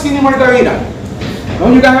 I want a skinny margarita.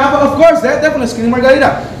 Well, you can have, of course, definitely skinny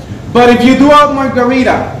margarita. But if you do a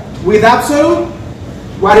margarita with Absolute,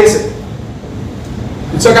 what is it?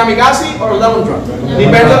 It's a kamikaze or a lemon drop.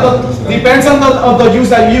 Depends on the juice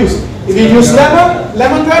that you use. If you use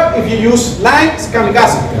lemon drop. If you use lime, it's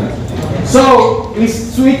kamikaze. So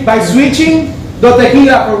by switching the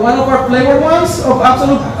tequila for one of our flavored ones of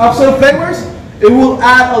Absolute flavors, it will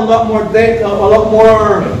add a lot more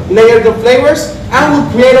layered flavors and will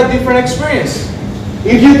create a different experience.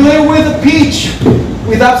 If you do it with peach,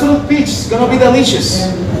 with Absolute peach, it's gonna be delicious.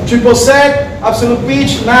 Triple sec, Absolute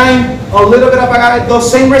peach, lime, a little bit of agave, the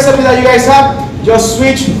same recipe that you guys have, just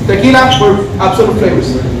switch tequila for Absolute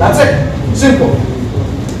flavors. That's it, simple.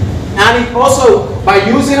 And it also, by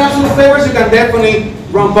using Absolute flavors, you can definitely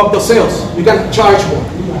ramp up the sales. You can charge more.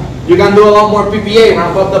 You can do a lot more PPA,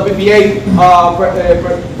 ramp up the PPA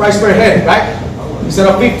price per head, right? Instead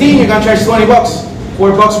of 15, you can charge 20 bucks,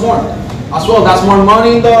 $4 more. As well, that's more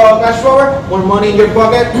money in the cash drawer, more money in your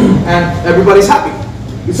pocket, and everybody's happy.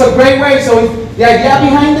 It's a great way. So the idea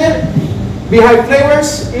behind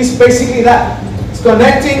flavors, is basically that. It's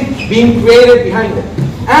connecting, being creative behind it.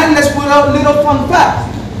 And let's put out a little fun fact.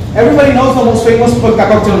 Everybody knows the most famous vodka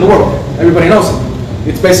cocktail in the world. Everybody knows it.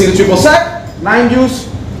 It's basically triple sec, lime juice,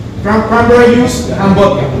 cranberry juice, and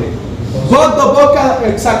vodka. But the vodka,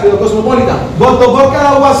 exactly, the Cosmopolitan. But the vodka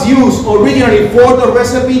that was used originally for the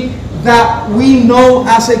recipe that we know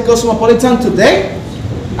as a Cosmopolitan today,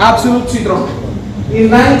 Absolute Citron. In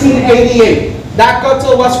 1988, that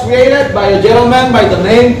cocktail was created by a gentleman by the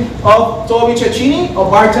name of Toby Cecchini, a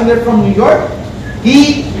bartender from New York.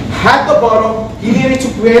 He had the bottle, he needed to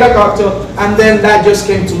create a cocktail, and then that just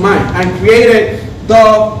came to mind and created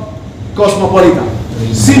the Cosmopolitan.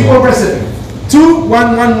 Simple recipe. 2,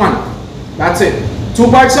 1, 1, 1. That's it. 2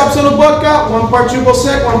 parts absolute vodka, 1 part triple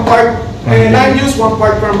sec, 1 part lime juice, 1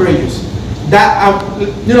 part cranberry juice. That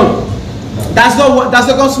that's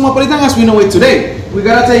the Cosmopolitan as we know it today. We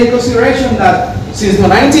gotta take in consideration that since the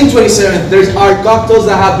 1927, there are cocktails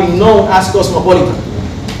that have been known as Cosmopolitan,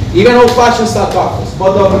 even old-fashioned style cocktails.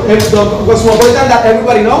 But the Cosmopolitan that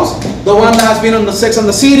everybody knows, the one that has been on the Sex and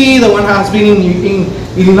the City, the one that has been in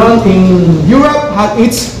Europe,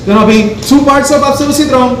 it's gonna be 2 parts of Absolute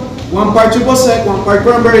Citron, 1 part triple sec, 1 part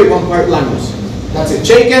cranberry, 1 part lime juice. That's it.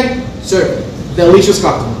 Shaken, serve. Delicious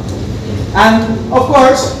cocktail. And of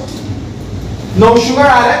course, no sugar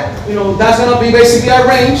added. You know, that's gonna be basically our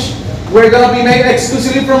range. We're gonna be made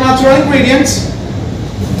exclusively from natural ingredients.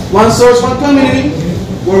 1 source, 1 community.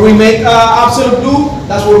 Where we make Absolute Blue,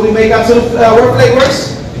 that's where we make Absolute our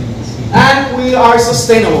flavors. And we are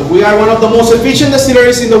sustainable. We are one of the most efficient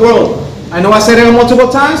distilleries in the world. I know I said it multiple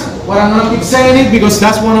times, but I'm gonna keep saying it because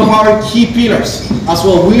that's one of our key pillars as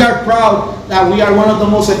well. We are proud that we are one of the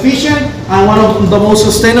most efficient and one of the most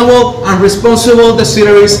sustainable and responsible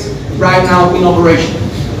distilleries right now in operation.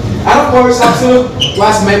 And of course, Absolute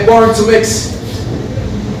was born to mix.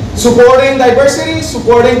 Supporting diversity,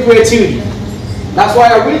 supporting creativity. That's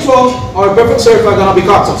why our ritual, our perfect serve are gonna be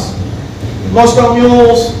cocktails. Moscow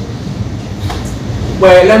mules,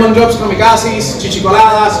 lemon drops, kamikazes,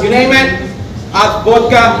 chichicoladas, you name it. Add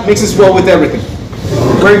vodka, mixes well with everything.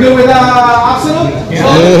 We're good with Absolute?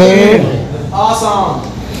 Yeah. Awesome.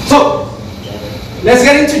 So, let's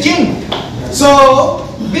get into gin. So,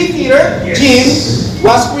 BEEFEATER gin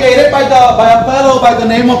was created by a fellow by the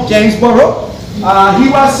name of James Burrow. He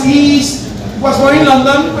was born in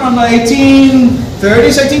London around the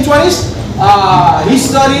 1830s, 1820s. He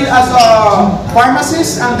studied as a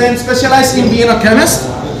pharmacist and then specialized in being a chemist.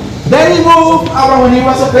 Then he moved, when he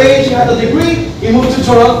was of age, he had a degree, he moved to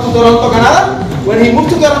Toronto, Canada. When he moved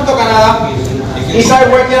to Toronto, Canada, he started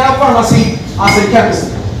working at a pharmacy as a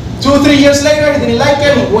chemist. 2 or 3 years later, he didn't like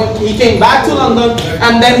it, he came back to London,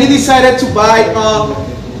 and then he decided to buy a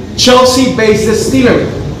Chelsea-based distillery,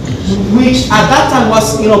 which at that time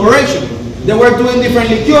was in operation. They were doing different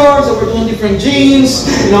liqueurs, they were doing different gins,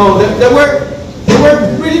 you know, they were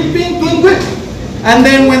really doing good. And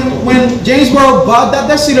then when James Burrow bought that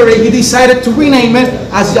distillery, he decided to rename it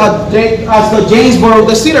as the James Burrow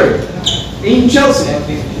Distillery in Chelsea.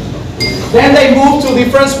 Then they moved to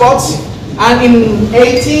different spots, and in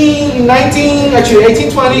 1820,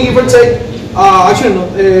 give or take,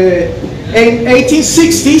 in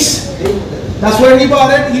 1860s, that's where he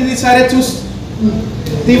bought it. He decided to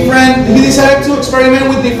experiment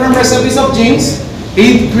with different recipes of gins.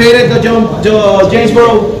 He created the James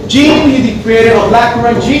Burrow gin, he created a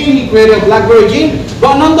blackcurrant gin, he created a blackberry gin,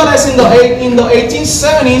 but nonetheless in the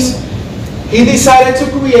 1870s, he decided to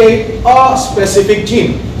create a specific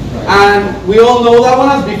gin. And we all know that one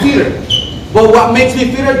as BEEFEATER. But what makes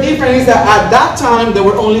BEEFEATER different is that at that time, there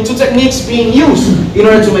were only 2 techniques being used in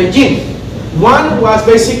order to make gin. One was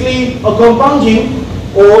basically a compound gin,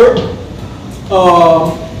 or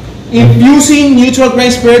infusing neutral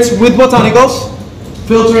grain spirits with botanicals,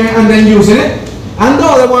 filtering and then using it. And the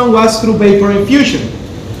other one was through vapor infusion.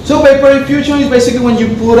 So vapor infusion is basically when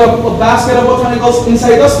you put a basket of botanicals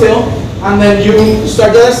inside the still, and then you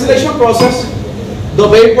start the distillation process. The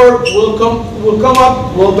vapor will come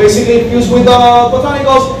up, will basically infuse with the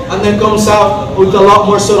botanicals, and then comes out with a lot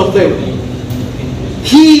more subtle flavor.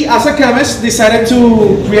 He, as a chemist, decided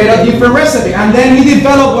to create a different recipe, and then he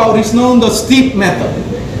developed what is known the steep method,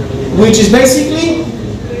 which is basically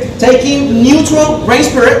taking neutral grain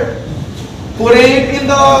spirit, putting it in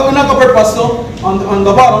a copper pestle on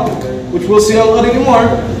the bottom, which we'll see a little bit more,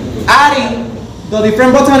 adding the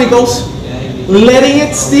different botanicals, letting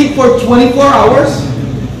it steep for 24 hours,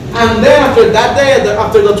 and then after that day,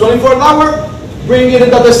 after the 24th hour, bring it in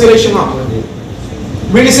the distillation up.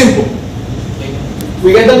 Really simple.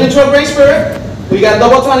 We get the neutral grain spirit, we get the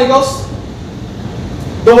botanicals.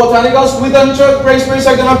 The botanicals with the neutral grain spirits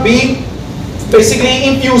are going to be basically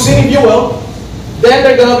infusing, if you will. Then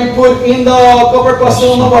they're going to be put in the copper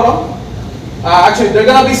pestle on the bottom. Actually, they're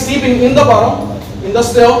going to be steeping in the bottom, in the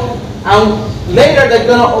still, and later they're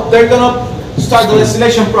going to start the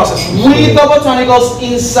distillation process with the botanicals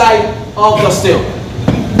inside of the still.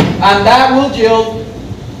 And that will yield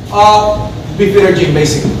BEEFEATER gin,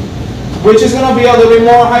 basically, which is going to be a little bit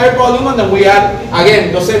more higher volume, and then we add,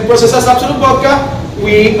 again, the same process as Absolute Vodka.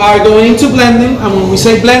 We are going into blending, and when we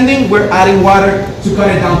say blending, we're adding water to cut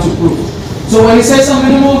it down to proof. So when it says a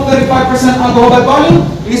minimum of 35% alcohol by volume,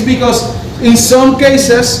 it's because in some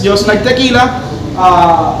cases, just like tequila,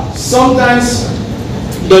 sometimes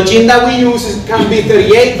The gin that we use can be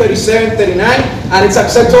 38, 37, 39, and it's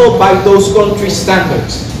acceptable by those country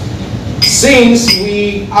standards. Since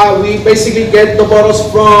we basically get the bottles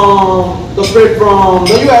from the spirit from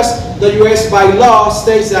the US by law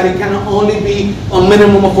states that it can only be a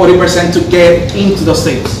minimum of 40% to get into the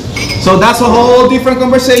States. So that's a whole different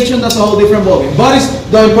conversation, that's a whole different ballgame. But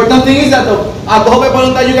the important thing is that the alcohol by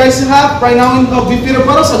volume that you guys have right now in the BEEFEATER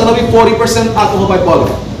bottles are going to be 40% alcohol by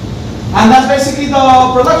volume. And that's basically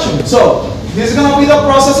the production. So this is going to be the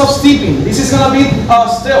process of steeping. This is going to be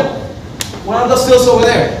still, one of the stills over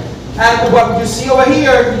there. And what you see over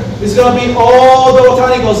here is going to be all the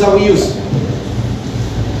botanicals that we use.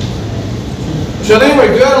 Shouldn't we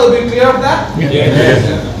good? A little bit clear of that?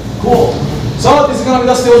 Yeah. Cool. So this is going to be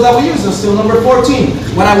the stills that we use, the still number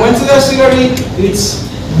 14. When I went to the distillery,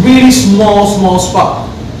 it's really small spot.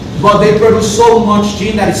 But they produce so much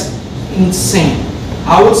gin that it's insane.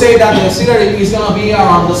 I would say that the distillery is going to be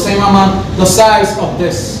around the same amount, the size of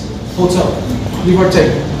this hotel, give or take.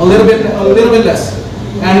 A little bit less.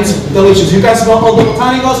 And it's delicious. You guys smell all the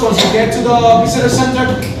botanicals. Once you get to the visitor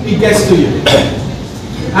center, it gets to you.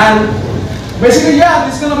 And basically, yeah,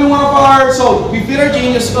 this is going to be one of our, so BEEFEATER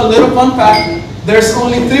gin, just a little fun fact, there's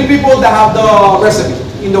only 3 people that have the recipe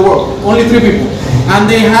in the world. Only 3 people. And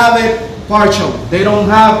they have it partial. They don't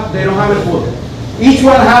have it full. Each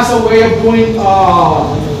one has a way of doing a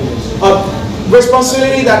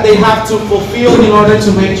responsibility that they have to fulfill in order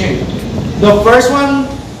to make gin. The first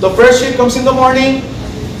shift comes in the morning,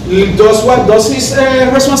 does his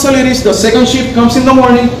responsibilities. The second shift comes in the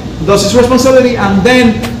morning, does his responsibility, and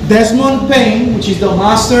then Desmond Payne, which is the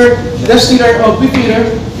master distiller of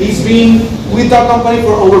BEEFEATER, he's been with the company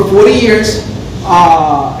for over 40 years.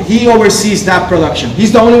 He oversees that production.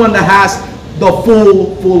 He's the only one that has the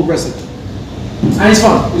full recipe. And it's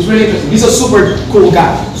fun. It's really interesting. He's a super cool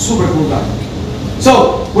guy. Super cool guy.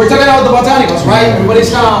 So we're talking about the botanicals, right?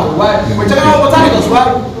 Everybody's now. We're talking about botanicals,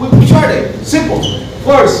 right? Which are they? Simple.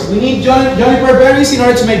 First, we need juniper berries in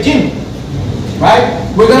order to make gin, right?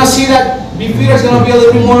 We're gonna see that BEEFEATER is gonna be a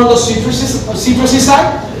little bit more on the citrusy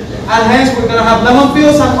side, and hence we're gonna have lemon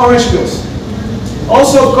peels and orange peels.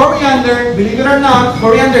 Also, coriander, believe it or not,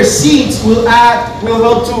 coriander seeds will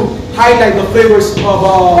help to highlight the flavors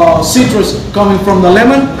of citrus coming from the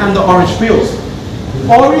lemon and the orange peels.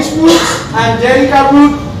 Orange root, angelica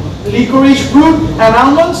root, licorice root, and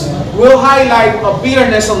almonds will highlight a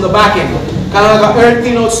bitterness on the back end, kind of like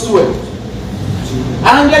earthy notes to it.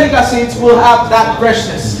 And angelica seeds will have that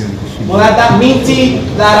freshness. Will have that minty,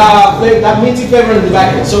 that minty flavor in the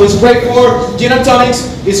back end. So it's great for gin and tonics.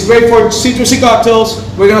 It's great for citrusy cocktails.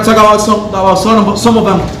 We're gonna talk about some of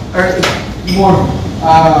them more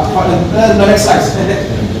in the next slide.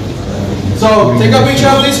 So take a picture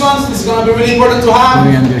of these ones. This is gonna be really important to have.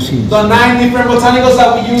 The 9 different botanicals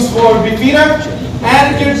that we use for BEEFEATER.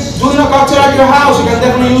 And if you're doing a cocktail at your house, you can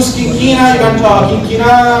definitely use quinquina. You can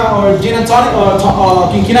quinquina or gin and tonic or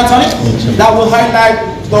quinquina tonic. That will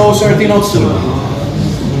highlight those earthy notes too.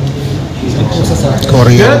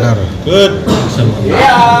 Coriander. Good.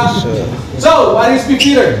 Yeah. So what is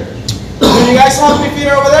BEEFEATER? Do you guys have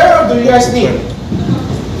BEEFEATER over there, or do you guys need?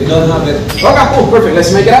 We don't have it. Okay, cool, perfect.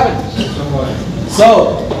 Let's make it happen.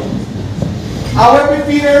 So our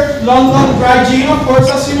BEEFEATER London dry gin, of course,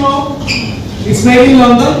 as you know, it's made in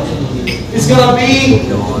London. It's gonna be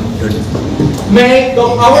made.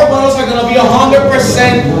 Our bottles are gonna be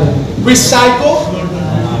 100% recycled.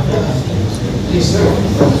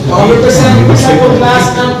 100% recycled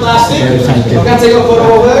glass and plastic. You can take a photo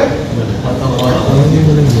over there.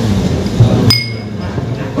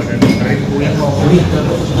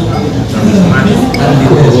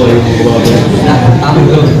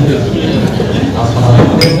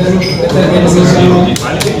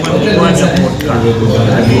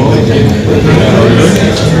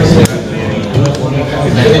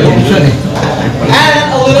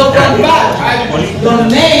 And a little fun fact, the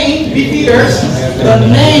name BEEFEATERs, the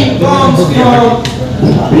name comes from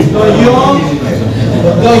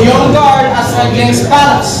the young guard at St. James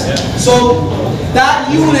Palace. So that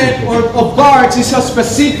unit of guards is a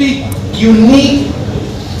specific, unique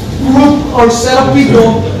group or set of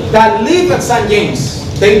people that live at St. James.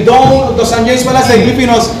 They don't, the St. James Palace, they live in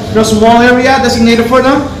a small area designated for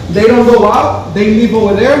them. They don't go out, they live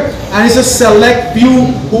over there, and it's a select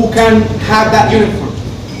few who can have that uniform.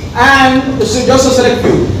 And so just a select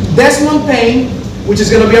few. Desmond Payne, which is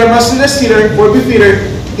going to be our master distiller for BEEFEATER,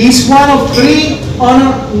 he's one of 3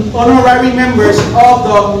 honorary members of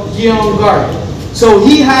the Young Guard. So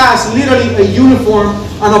he has literally a uniform,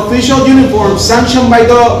 an official uniform sanctioned by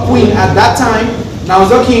the Queen at that time. Now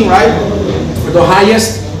it's the King, right? For the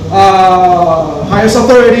highest highest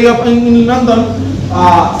authority in London,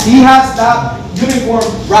 he has that uniform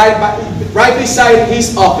right beside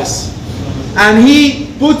his office, and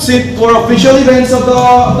he puts it for official events of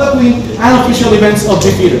the Queen and official events of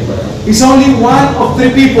BEEFEATER. He's only one of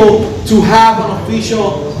 3 people to have an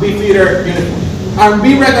official BEEFEATER uniform and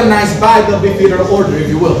be recognized by the BEEFEATER order, if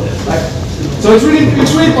you will. Right? So it's really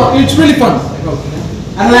fun.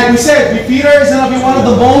 And like we said, BEEFEATER is going to be one of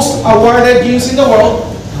the most awarded games in the world,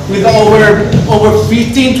 with over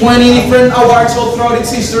 15, 20 different awards all throughout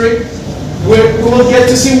its history. We will get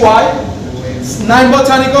to see why. 9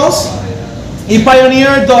 botanicals. He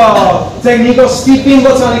pioneered the technique of steeping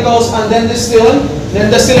botanicals and then distilling, then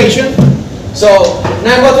distillation. So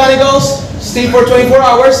 9 botanicals, steep for 24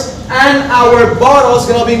 hours, and our bottle is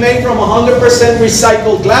going to be made from 100%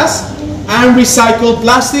 recycled glass and recycled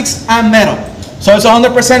plastics and metal. So it's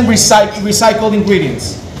 100% recycled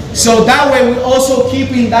ingredients. So that way we're also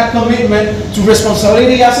keeping that commitment to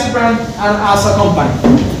responsibility as a brand and as a company.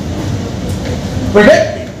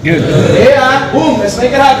 Perfect? Good. Yeah, boom, let's make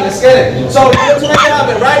it happen, let's get it. So let's make it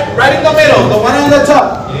happen, right in the middle, the one on the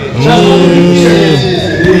top.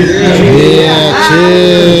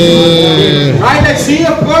 Right, let's see,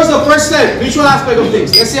 of course, the first step, visual aspect of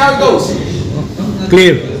things. Let's see how it goes.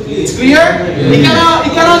 Clear. It's clear.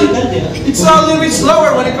 It's a little bit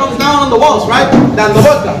slower when it comes down on the walls, right? Than the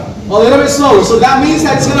vodka. A little bit slower. So that means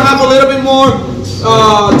that it's going to have a little bit more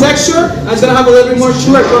texture, and it's going to have a little bit more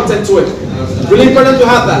sugar content to it. Really important to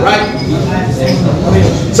have that, right?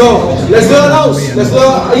 So let's do the nose. Let's do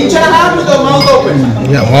each and a half with the mouth open.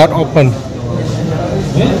 Yeah, mouth open.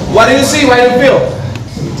 What do you see? What do you feel?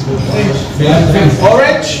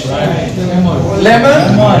 Orange, lemon.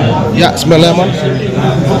 Yeah, smell lemon.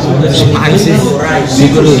 Spicy.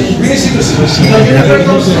 Citrus. Really citrusy. The vinegar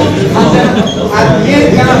comes through, and then at the end,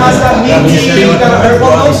 it kind of has that minty kind of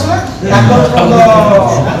herbal notes that comes from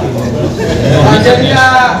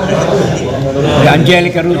The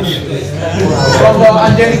Angelica roots. From the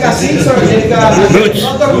Angelica seeds or Angelica Roots.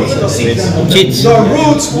 Not the roots, the seeds. Seeds. The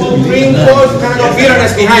roots will bring forth kind of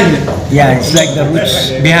bitterness behind it. Yeah, it's like the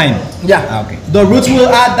roots behind. Yeah. Ah, okay. The roots will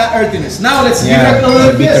add that earthiness. Now let's give it a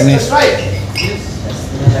little bit. Let's try it.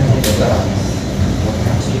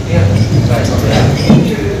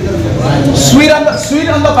 Sweet on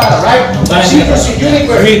the bottom, right? Citrusy, unique.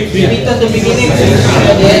 Sweet at the beginning.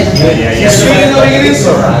 Sweet in the beginning,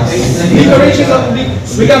 licorice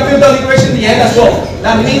we can feel the licorice in the end as well.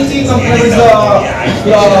 That minty compared with the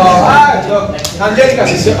Angelica.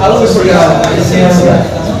 I always forget that.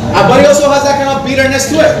 But it also has that kind of bitterness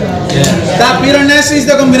to it. That bitterness is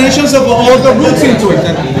the combinations of all the roots into it.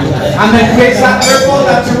 And then creates that purple,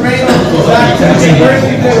 that terrain,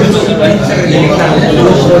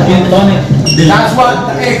 that's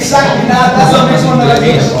what, exactly, that's the next one that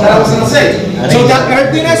I was going to say. So that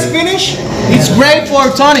earthiness finish, it's great for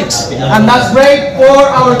tonics. And that's great for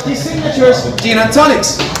our key signatures, gin and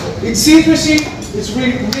tonics. It's citrusy, it's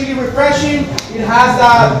really refreshing, it has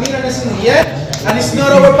that bitterness in the end, and it's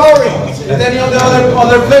not overpowering with any of the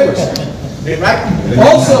other flavors. Right?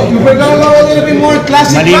 Also, if we're going to go a little bit more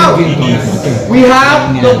classic route, we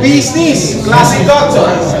have the bee's knees, classic cocktail.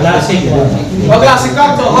 A classic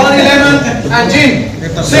cocktail, honey, lemon, and gin.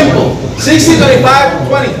 Simple. 60, 25,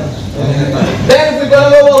 20. Then if we're going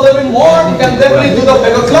to go a little bit more, we can definitely do the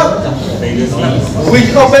Pego Club. Which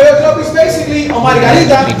the Pego Club is basically a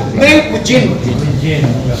margarita made with gin.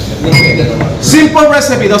 Simple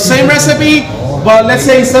recipe, the same recipe, but let's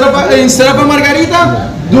say instead of a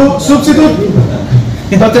margarita, substitute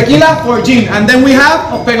the tequila for gin, and then we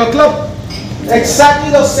have a Pego Club.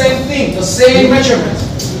 Exactly the same thing, the same measurement.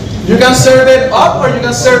 You can serve it up or you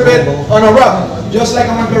can serve it on a rug, just like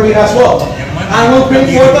a margarita as well. And we'll bring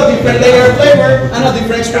forth a different layer of flavor and a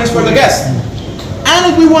different experience for the guest.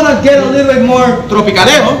 And if we want to get a little bit more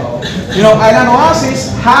tropicalero, you know, Island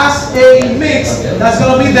Oasis has a mix that's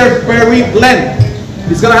going to be their berry blend.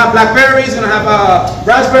 It's going to have blackberry, it's going to have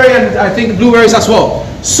raspberry, and I think blueberries as well.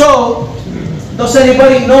 So, does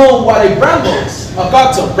anybody know what a bramble is? A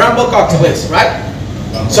cocktail, bramble cocktail is, right?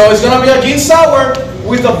 So it's going to be a gin sour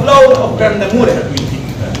with a float of creme de mure,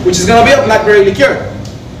 which is going to be a blackberry liqueur.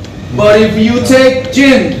 But if you take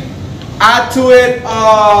gin, add to it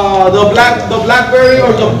the blackberry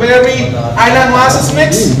or the berry Island Oasis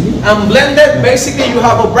mix, and blend it, basically you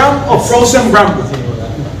have a frozen bramble.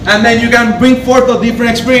 And then you can bring forth a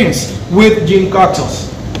different experience with gin cocktails.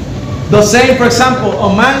 The same, for example, the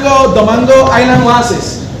mango Island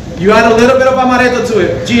Oasis. You add a little bit of amaretto to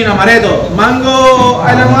it. Gin, amaretto, mango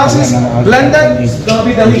Island Oasis, blended, it's gonna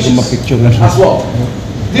be delicious as well.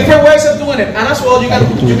 Different ways of doing it, and as well you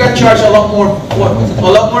can charge a lot more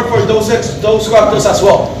for those cocktails as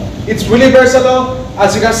well. It's really versatile.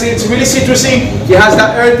 As you can see, it's really citrusy. It has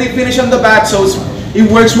that earthy finish on the back, so it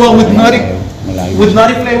works well with nutty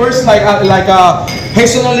flavors like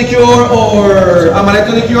hazelnut liqueur or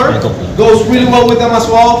amaretto liqueur. Goes really well with them as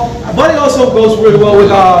well. But it also goes really well with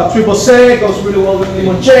triple sec. Goes really well with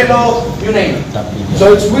limoncello. You name it.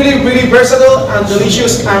 So it's really versatile and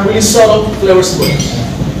delicious and really subtle flavors to it.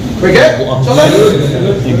 We good?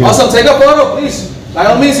 Awesome. Take a photo, please. By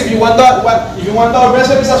all means, if you want the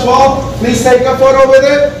recipes as well, please take a photo with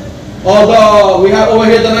it. Although we have over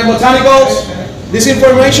here the 9 botanicals. This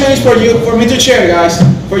information is for me to share, guys,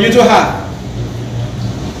 for you to have.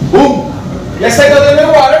 Boom. Let's take a little bit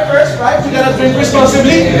of water first, right? We gotta drink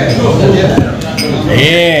responsibly.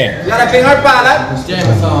 Yeah. We gotta clean our palate.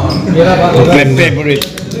 JAMESON. My favorite.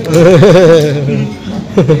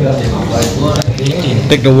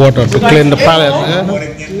 Take the water to clean the palate.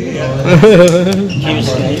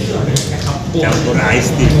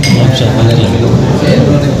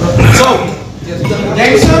 So,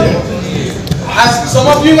 Jameson, as some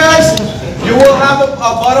of you guys, you will have a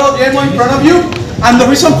bottle of Jameson in front of you, and the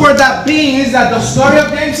reason for that being is that the story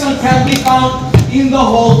of Jameson can be found in the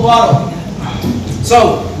whole bottle.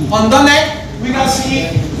 So, on the neck, we can see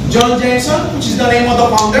John Jameson, which is the name of the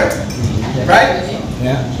founder, right?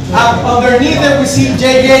 Yeah. Underneath it, we see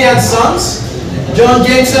J.J. and Sons, John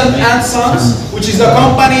Jameson and Sons, which is the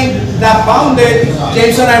company that founded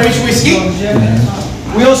Jameson Irish Whiskey.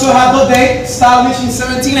 We also have the date established in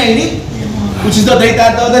 1780, which is the date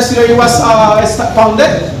that the distillery was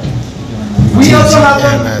founded. We also have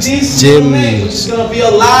this name, which is going to be a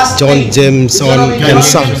last John name. Jameson and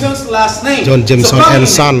Son. Jameson's last name. John Jameson and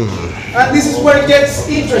Son. And this is where it gets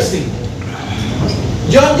interesting.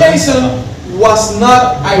 John Jameson was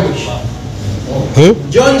not Irish.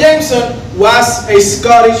 John Jameson was a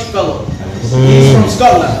Scottish fellow. He's from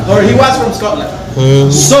Scotland, or he was from Scotland.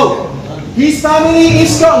 So, his family in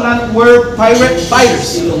Scotland were pirate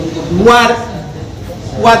fighters.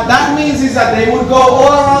 What that means is that they would go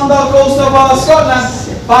all around the coast of Scotland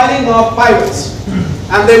fighting off pirates.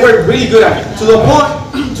 And they were really good at it. To the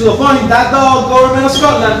point that the government of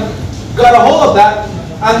Scotland got a hold of that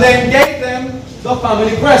and then gave them the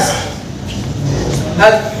family crest.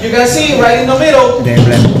 As you can see right in the middle,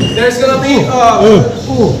 there's gonna be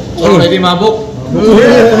Already mabuk.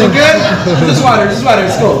 good. This is water, it's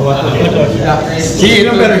cold. See,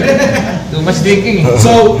 Even better. too much drinking.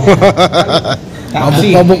 So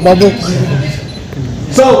Mabuk.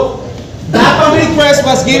 So that family crest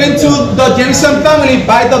was given to the Jameson family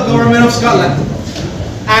by the government of Scotland.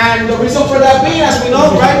 And the reason for that being, as we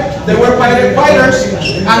know, right, they were pirate fighters,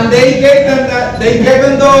 and they gave them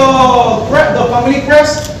the family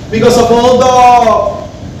crest because of all the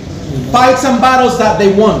fights and battles that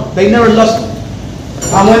they won. They never lost them.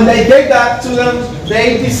 And when they gave that to them,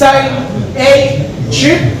 they designed a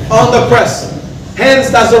ship on the crest.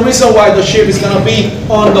 Hence, that's the reason why the ship is going to be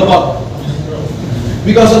on the bottom.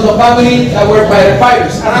 Because of the family that were pirate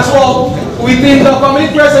fighters. And as well, within the family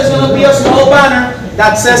crest, there's going to be a small banner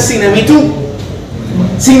that says Sinemitu.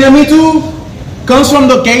 Sinemitu comes from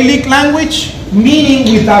the Gaelic language,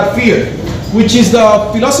 meaning without fear, which is the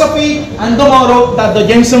philosophy and the motto that the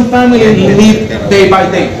Jameson family lived day by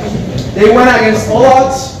day. They went against all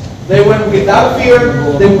odds, they went without fear,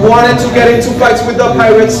 they wanted to get into fights with the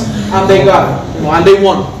pirates, and they got it, and they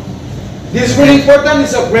won. This is really important.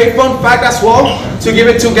 It's a great fun fact as well to give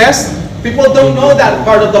it to guests. People don't know that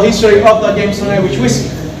part of the history of the Jameson Irish Whiskey.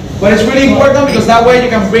 But it's really important because that way you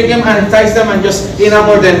can bring them and entice them and just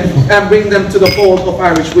enamor them and bring them to the fold of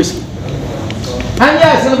Irish whiskey. And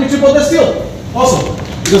yeah, it's going to be triple distilled also,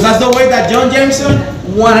 because that's the way that John Jameson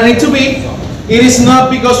wanted it to be. It is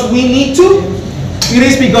not because we need to, it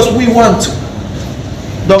is because we want to.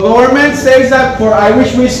 The government says that for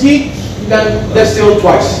Irish whiskey, you can distill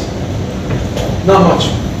twice. Not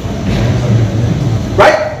much.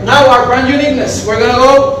 Right? Now our brand uniqueness. We're going to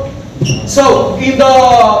go. So,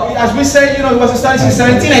 as we said, it was established in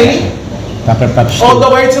 1780, all the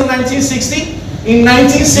way till 1960. In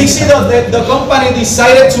 1960, the company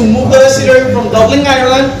decided to move the distillery from Dublin,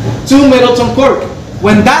 Ireland to Middleton, Cork.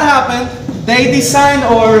 When that happened, they designed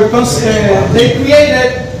they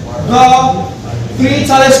created the 3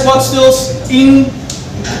 tallest pot stills in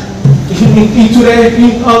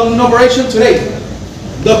operation today.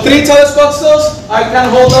 The 3 tallest pot stills can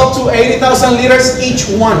hold up to 80,000 liters each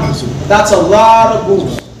one. That's a lot of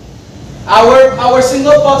booze. Our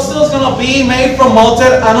single pot still is going to be made from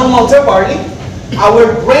malted and unmalted barley.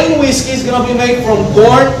 Our grain whiskey is going to be made from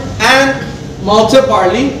corn and malted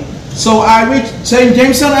barley. So St.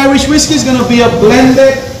 Jameson Irish whiskey is gonna be a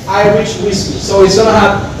blended Irish whiskey. So it's gonna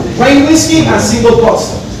have grain whiskey and single pot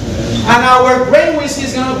still. And our grain whiskey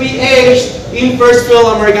is gonna be aged in first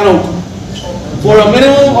fill American oak for a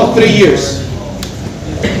minimum of 3 years.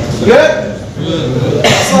 Good?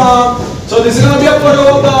 So this is going to be a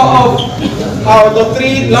photo of the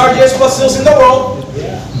 3 largest pot stills in the world.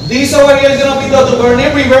 This over here is going to be the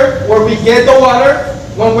Duvernay River, where we get the water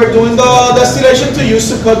when we're doing the distillation to use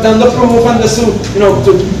to cut down the proof and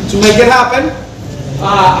to make it happen.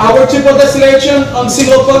 Our triple distillation on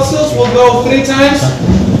single pot stills will go 3 times.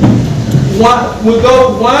 We'll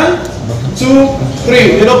go 1, 2,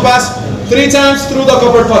 3. It'll pass 3 times through the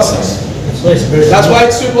copper pot stills. That's why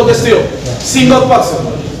it's triple distilled. Single pot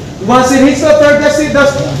still. Once it hits the third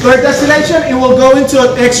distillation, it will go into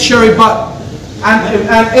an ex-sherry butt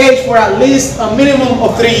and age for at least a minimum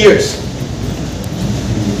of 3 years.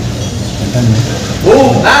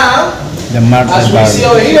 Boom! Now, as we see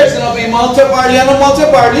over here, it's going to be malted barley and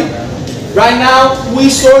unmalted barley. Right now, we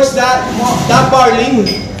source that barley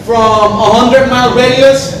from a 100-mile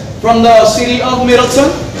radius from the city of Middleton,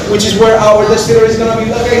 which is where our distillery is going to be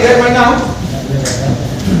located right now.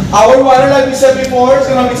 Our water, like we said before, is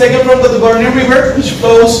going to be taken from the Duvernay River, which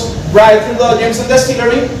flows right through the Jameson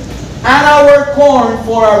distillery. And our corn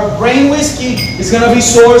for our grain whiskey is going to be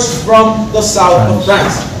sourced from the south of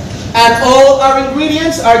France. And all our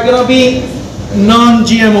ingredients are going to be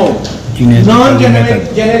non-GMO,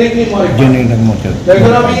 non-genetically modified. They're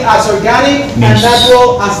going to be as organic and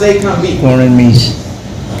natural as they can be. Corn and maize.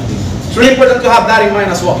 It's really important to have that in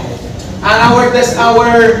mind as well. And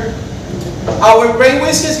our grain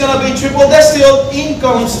whiskey is going to be triple distilled in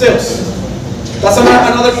column stills. That's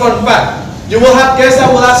another fun fact. You will have guests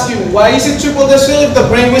that will ask you, why is it triple distilled if the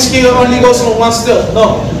grain whiskey only goes on 1 still?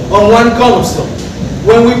 No, on 1 column still.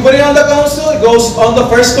 When we put it on the column still, it goes on the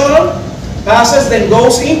first column, passes, then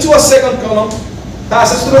goes into a second column,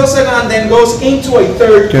 passes through a second, and then goes into a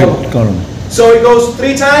third column. So it goes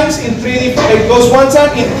 3 times it goes 1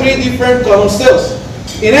 time in 3 different column stills.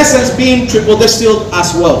 In essence, being triple distilled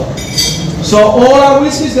as well. So all our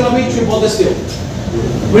whiskey is going to be triple distilled.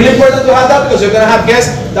 Really important to have that because you're going to have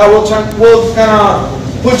guests that will kind of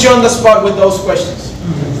put you on the spot with those questions.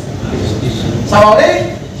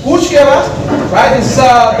 Sabore, WISHKEY, right? This is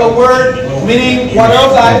the word meaning water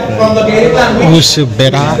of life from the Gaelic language. The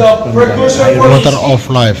precursor for Water of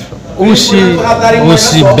life. Usi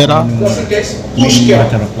Bera. Just in case. WISHKEY.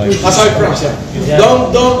 That's how it pronounce it.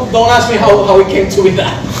 Don't ask me how we came to with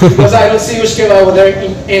that. Because I don't see WISHKEY over there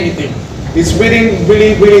in anything. It's really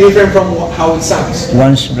different from how it sounds.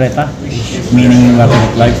 Once Breta, meaning water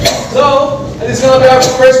of life. So, it's going to be our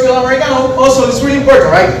first fill Americano. Also, it's really important,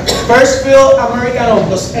 right? First fill Americano.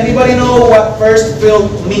 Does anybody know what first fill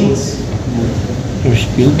means? First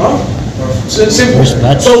fill? So it's simple.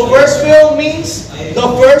 So first fill means the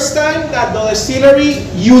first time that the distillery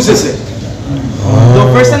uses it. The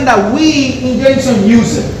first time that we in Jameson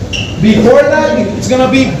use it. Before that, it's going to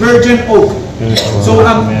be virgin oak. So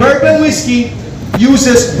bourbon whiskey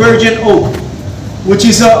uses virgin oak, which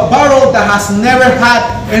is a barrel that has never had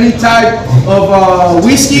any type of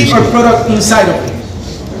whiskey or product inside of it.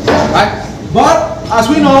 Right? But as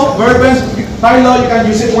we know, bourbon, by law, you can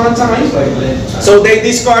use it 1 time. So they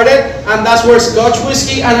discard it, and that's where Scotch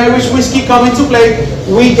whiskey and Irish whiskey come into play.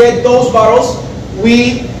 We get those barrels,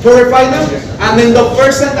 we purify them, and then the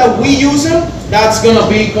first time that we use them, that's going to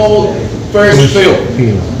be called first fill.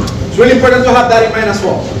 It's really important to have that in mind as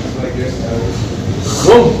well.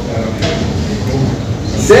 Boom.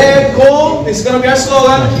 Say cool. This is going to be our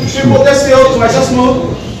slogan. Triple distilled, twice as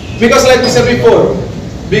smooth. Because like we said before,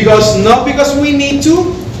 not because we need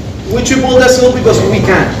to, we triple distill because we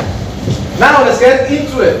can. Now let's get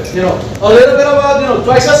into it. A little bit about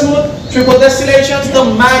twice as smooth, triple distillations,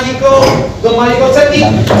 the magical technique.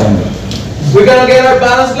 We're gonna get our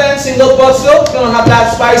balanced blend, single pot still. It's gonna have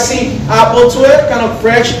that spicy apple to it, kind of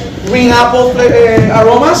fresh green apple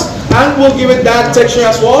aromas, and we'll give it that texture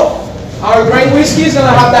as well. Our grain whiskey is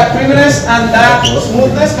gonna have that creaminess and that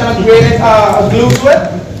smoothness, kind of creating a glue to it.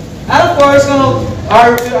 And of course,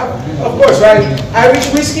 right,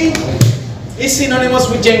 Irish whiskey is synonymous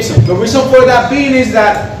with Jameson. The reason for that being is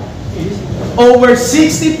that over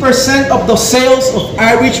 60% of the sales of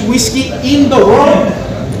Irish whiskey in the world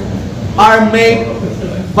are made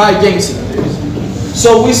by Jameson.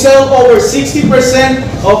 So we sell over 60%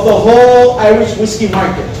 of the whole Irish whiskey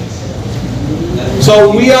market.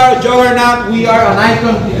 So we are a juggernaut, we are an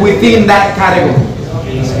icon within that category.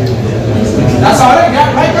 That's all right,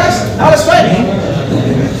 yeah, right guys? Now let's try it.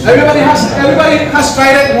 Everybody has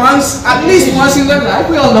tried it once, at least once in their life.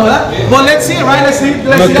 We all know that. But let's see, right? Let's see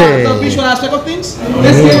the visual aspect of things.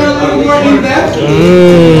 Let's get a little more in depth.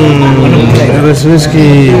 There's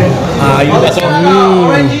whiskey.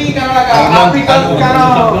 Orangey, kind of like a apricot, kind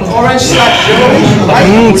of orange like yellowish,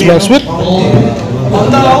 right? It smells sweet. On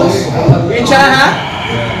the nose, inch and a half.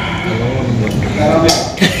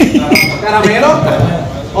 Caramelo,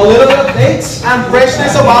 a little bit of dates and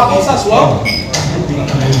freshness of apples as well.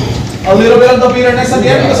 A little bit of the bitterness at the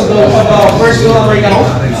end because of the first fill American oak.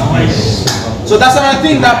 So that's another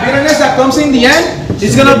thing, that bitterness that comes in the end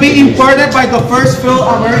is going to be imparted by the first fill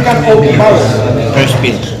American oak barrel. First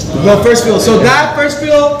fill. The first fill. So that first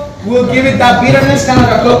fill will give it that bitterness, kind of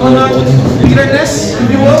like a coconut bitterness, if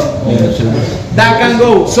you will. That can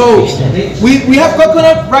go. So we have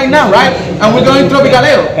coconut right now, right? And we're going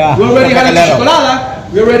tropicalero. Yeah. We already had a chocolada.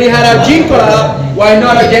 We already had a gin colada. Why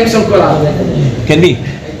not a Jameson colada? Can be.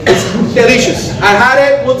 It's delicious. I had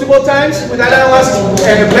it multiple times with Alawas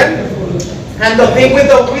blend. And the thing with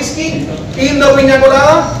the whiskey in the piña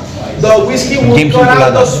colada, the whiskey will cut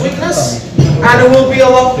out the sweetness, and it will be a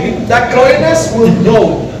lot. That cloudiness will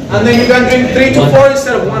go. And then you can drink 3 to 4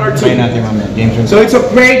 instead of 1 or 2. So it's a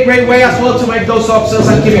great way as well to make those options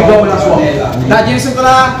and keep it going as well. That Jameson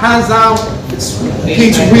colada, hands down, it's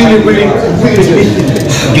really good.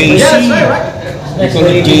 JC. Yeah, that's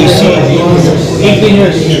right? JC. 18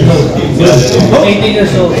 years old. 18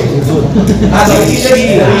 years old.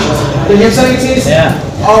 The Jameson is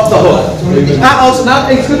off the hook. Now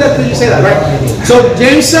it's good that you say that, right? So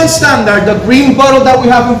Jameson standard, the green bottle that we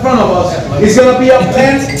have in front of us, is going to be a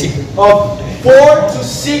blend of 4 to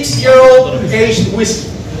 6 year old aged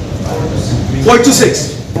whiskey. 4 to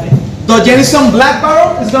 6. The Jameson black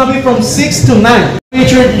barrel is going to be from 6 to 9.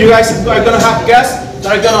 You guys are going to have guests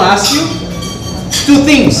that are going to ask you 2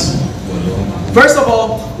 things. First of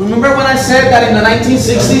all, remember when I said that in the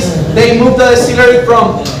 1960s they moved the distillery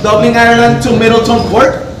from Dublin, Ireland to Middleton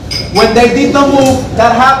Court? When they did the move,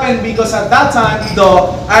 that happened because at that time the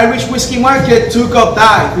Irish whiskey market took a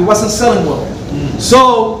dive. It wasn't selling well.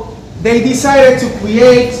 So they decided to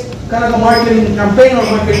create kind of a marketing campaign or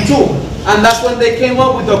marketing tool. And that's when they came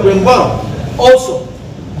up with the green bottle. Also,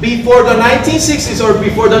 before the 1960s or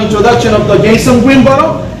before the introduction of the Jameson green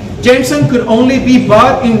bottle, Jameson could only be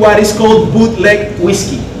bought in what is called bootleg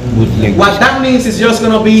whiskey. Bootleg. What that means is just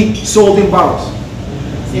going to be sold in barrels.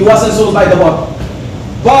 It wasn't sold by the bottle.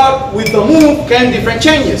 But with the move came different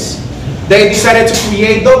changes. They decided to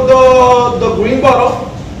create the green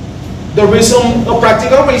bottle. The reason, the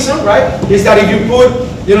practical reason, right, is that if you put,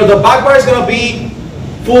 the back bar is going to be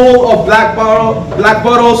full of black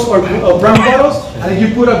bottles or brown bottles, and if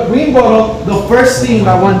you put a green bottle, the first thing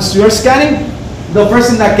that once you're scanning, the first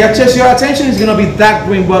thing that catches your attention is going to be that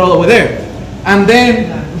green bottle over there. And then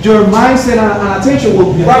your mindset and attention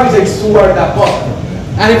will gravitate toward that bottle.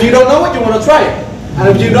 And if you don't know it, you want to try it. And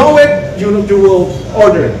if you know it, you will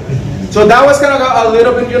order it. So that was kind of a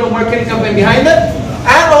little bit, marketing campaign behind it.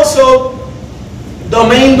 And also, the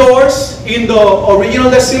main doors in the original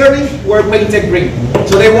distillery were painted green.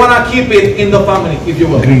 So they want to keep it in the family, if you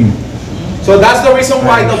will. Green. So that's the reason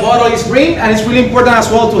why the bottle is green, and it's really important as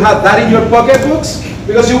well to have that in your pocketbooks,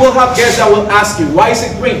 because you will have guests that will ask you, why is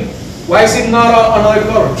it green? Why is it not another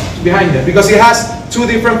color behind it? Because it has 2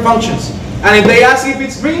 different functions. And if they ask if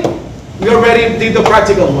it's green, we already did the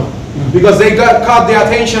practical one. Because they caught the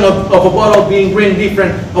attention of a bottle being green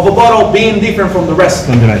different, from the rest.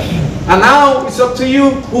 And now it's up to you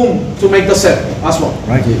whom to make the set as well.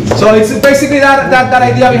 Right. So it's basically that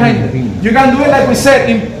idea behind it. You can do it like we said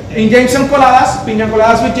in Jameson coladas, piña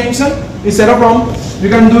coladas with Jameson instead of rum. You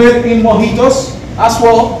can do it in mojitos as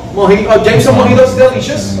well. Jameson mojito is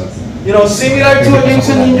delicious. Similar to a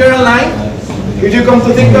Jameson ginger and lime. If you come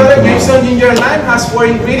to think about it, Jameson ginger and lime has 4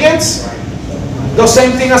 ingredients. The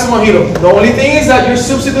same thing as mojito. The only thing is that you're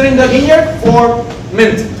substituting the ginger for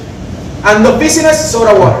mint. And the fizziness is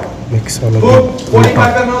soda water. MIXOLOGY Put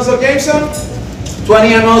 45 ml of Jameson, 20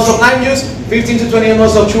 ml of lime juice, 15 to 20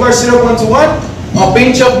 ml of sugar syrup 1 to 1, a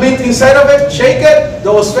pinch of mint inside of it, shake it,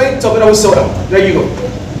 double strength, top it up with soda. There you go.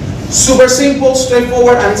 Super simple,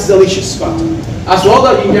 straightforward, and it's delicious. As well,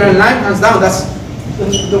 the ginger and lime, hands down, that's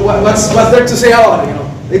what's there to say about it,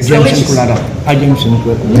 It's delicious.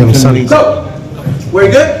 Jameson. So, we're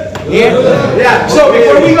good? Yeah. So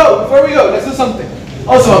before we go, let's do something.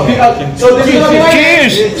 Also, so this is gonna be my name.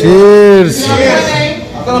 Cheers.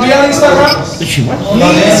 Gonna be on Instagram. Please,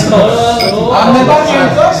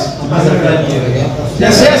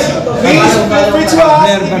 yes. Please feel free to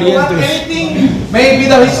ask if you want anything, maybe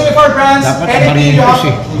the history of our brands, anything you have,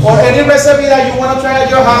 or any recipe that you want to try at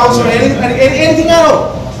your house, or anything at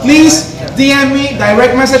all. please DM me,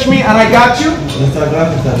 direct message me, and I got you.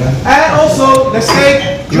 And also the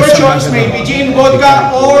steak, your choice, maybe gin,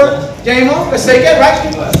 vodka, or JAMESON, the steak, right?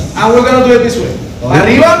 And we're gonna do it this way.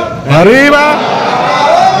 Arriba. Arriba.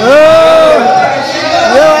 Oh,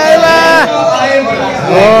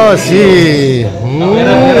 oh, sí.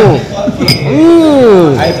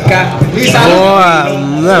 Please, Oh,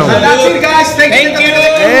 no. and that's it, guys. Thank you.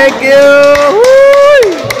 Thank you.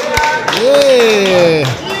 Yeah.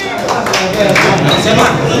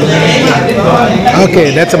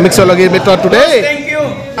 Okay, that's a mixology method today. Thank you.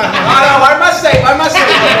 I must say. On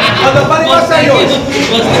the funny must say yours.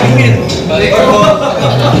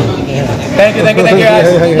 Thank you, guys.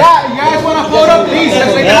 Yeah, you guys want a photo? Please,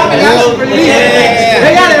 let's make it happen, guys. Please.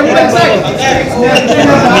 Hey, yeah, everybody inside.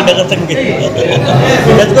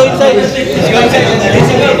 Let's go inside.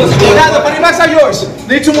 Yeah, the funny bags are yours.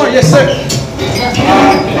 Need two more, yes, sir.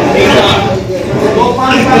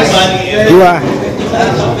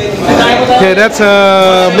 Okay, that's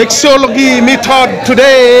a mixology method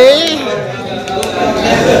today.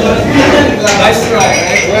 Nice try.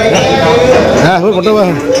 Ah, who want to?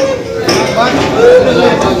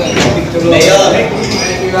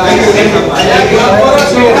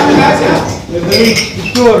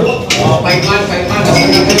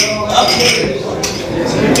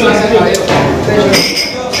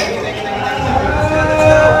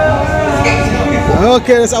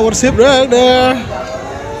 Okay, that's our ship right there.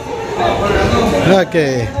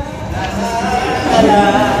 Okay.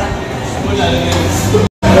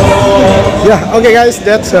 Yeah, okay guys,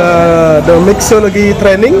 that's the mixology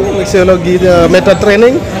training, method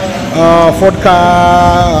training.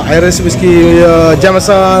 Vodka, Irish whiskey,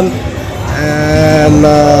 Jameson, and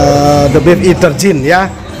the BEEFEATER gin. Yeah.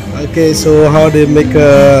 Okay, so how they make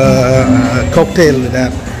a cocktail with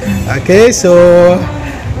that? Okay, so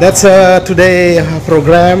that's today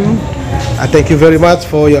program. Thank you very much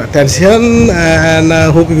for your attention, and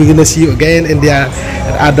hope we're gonna see you again in the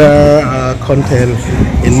other content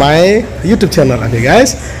in my YouTube channel. Okay,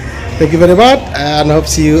 guys, thank you very much, and hope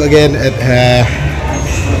see you again at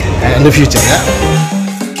in the future. Yeah.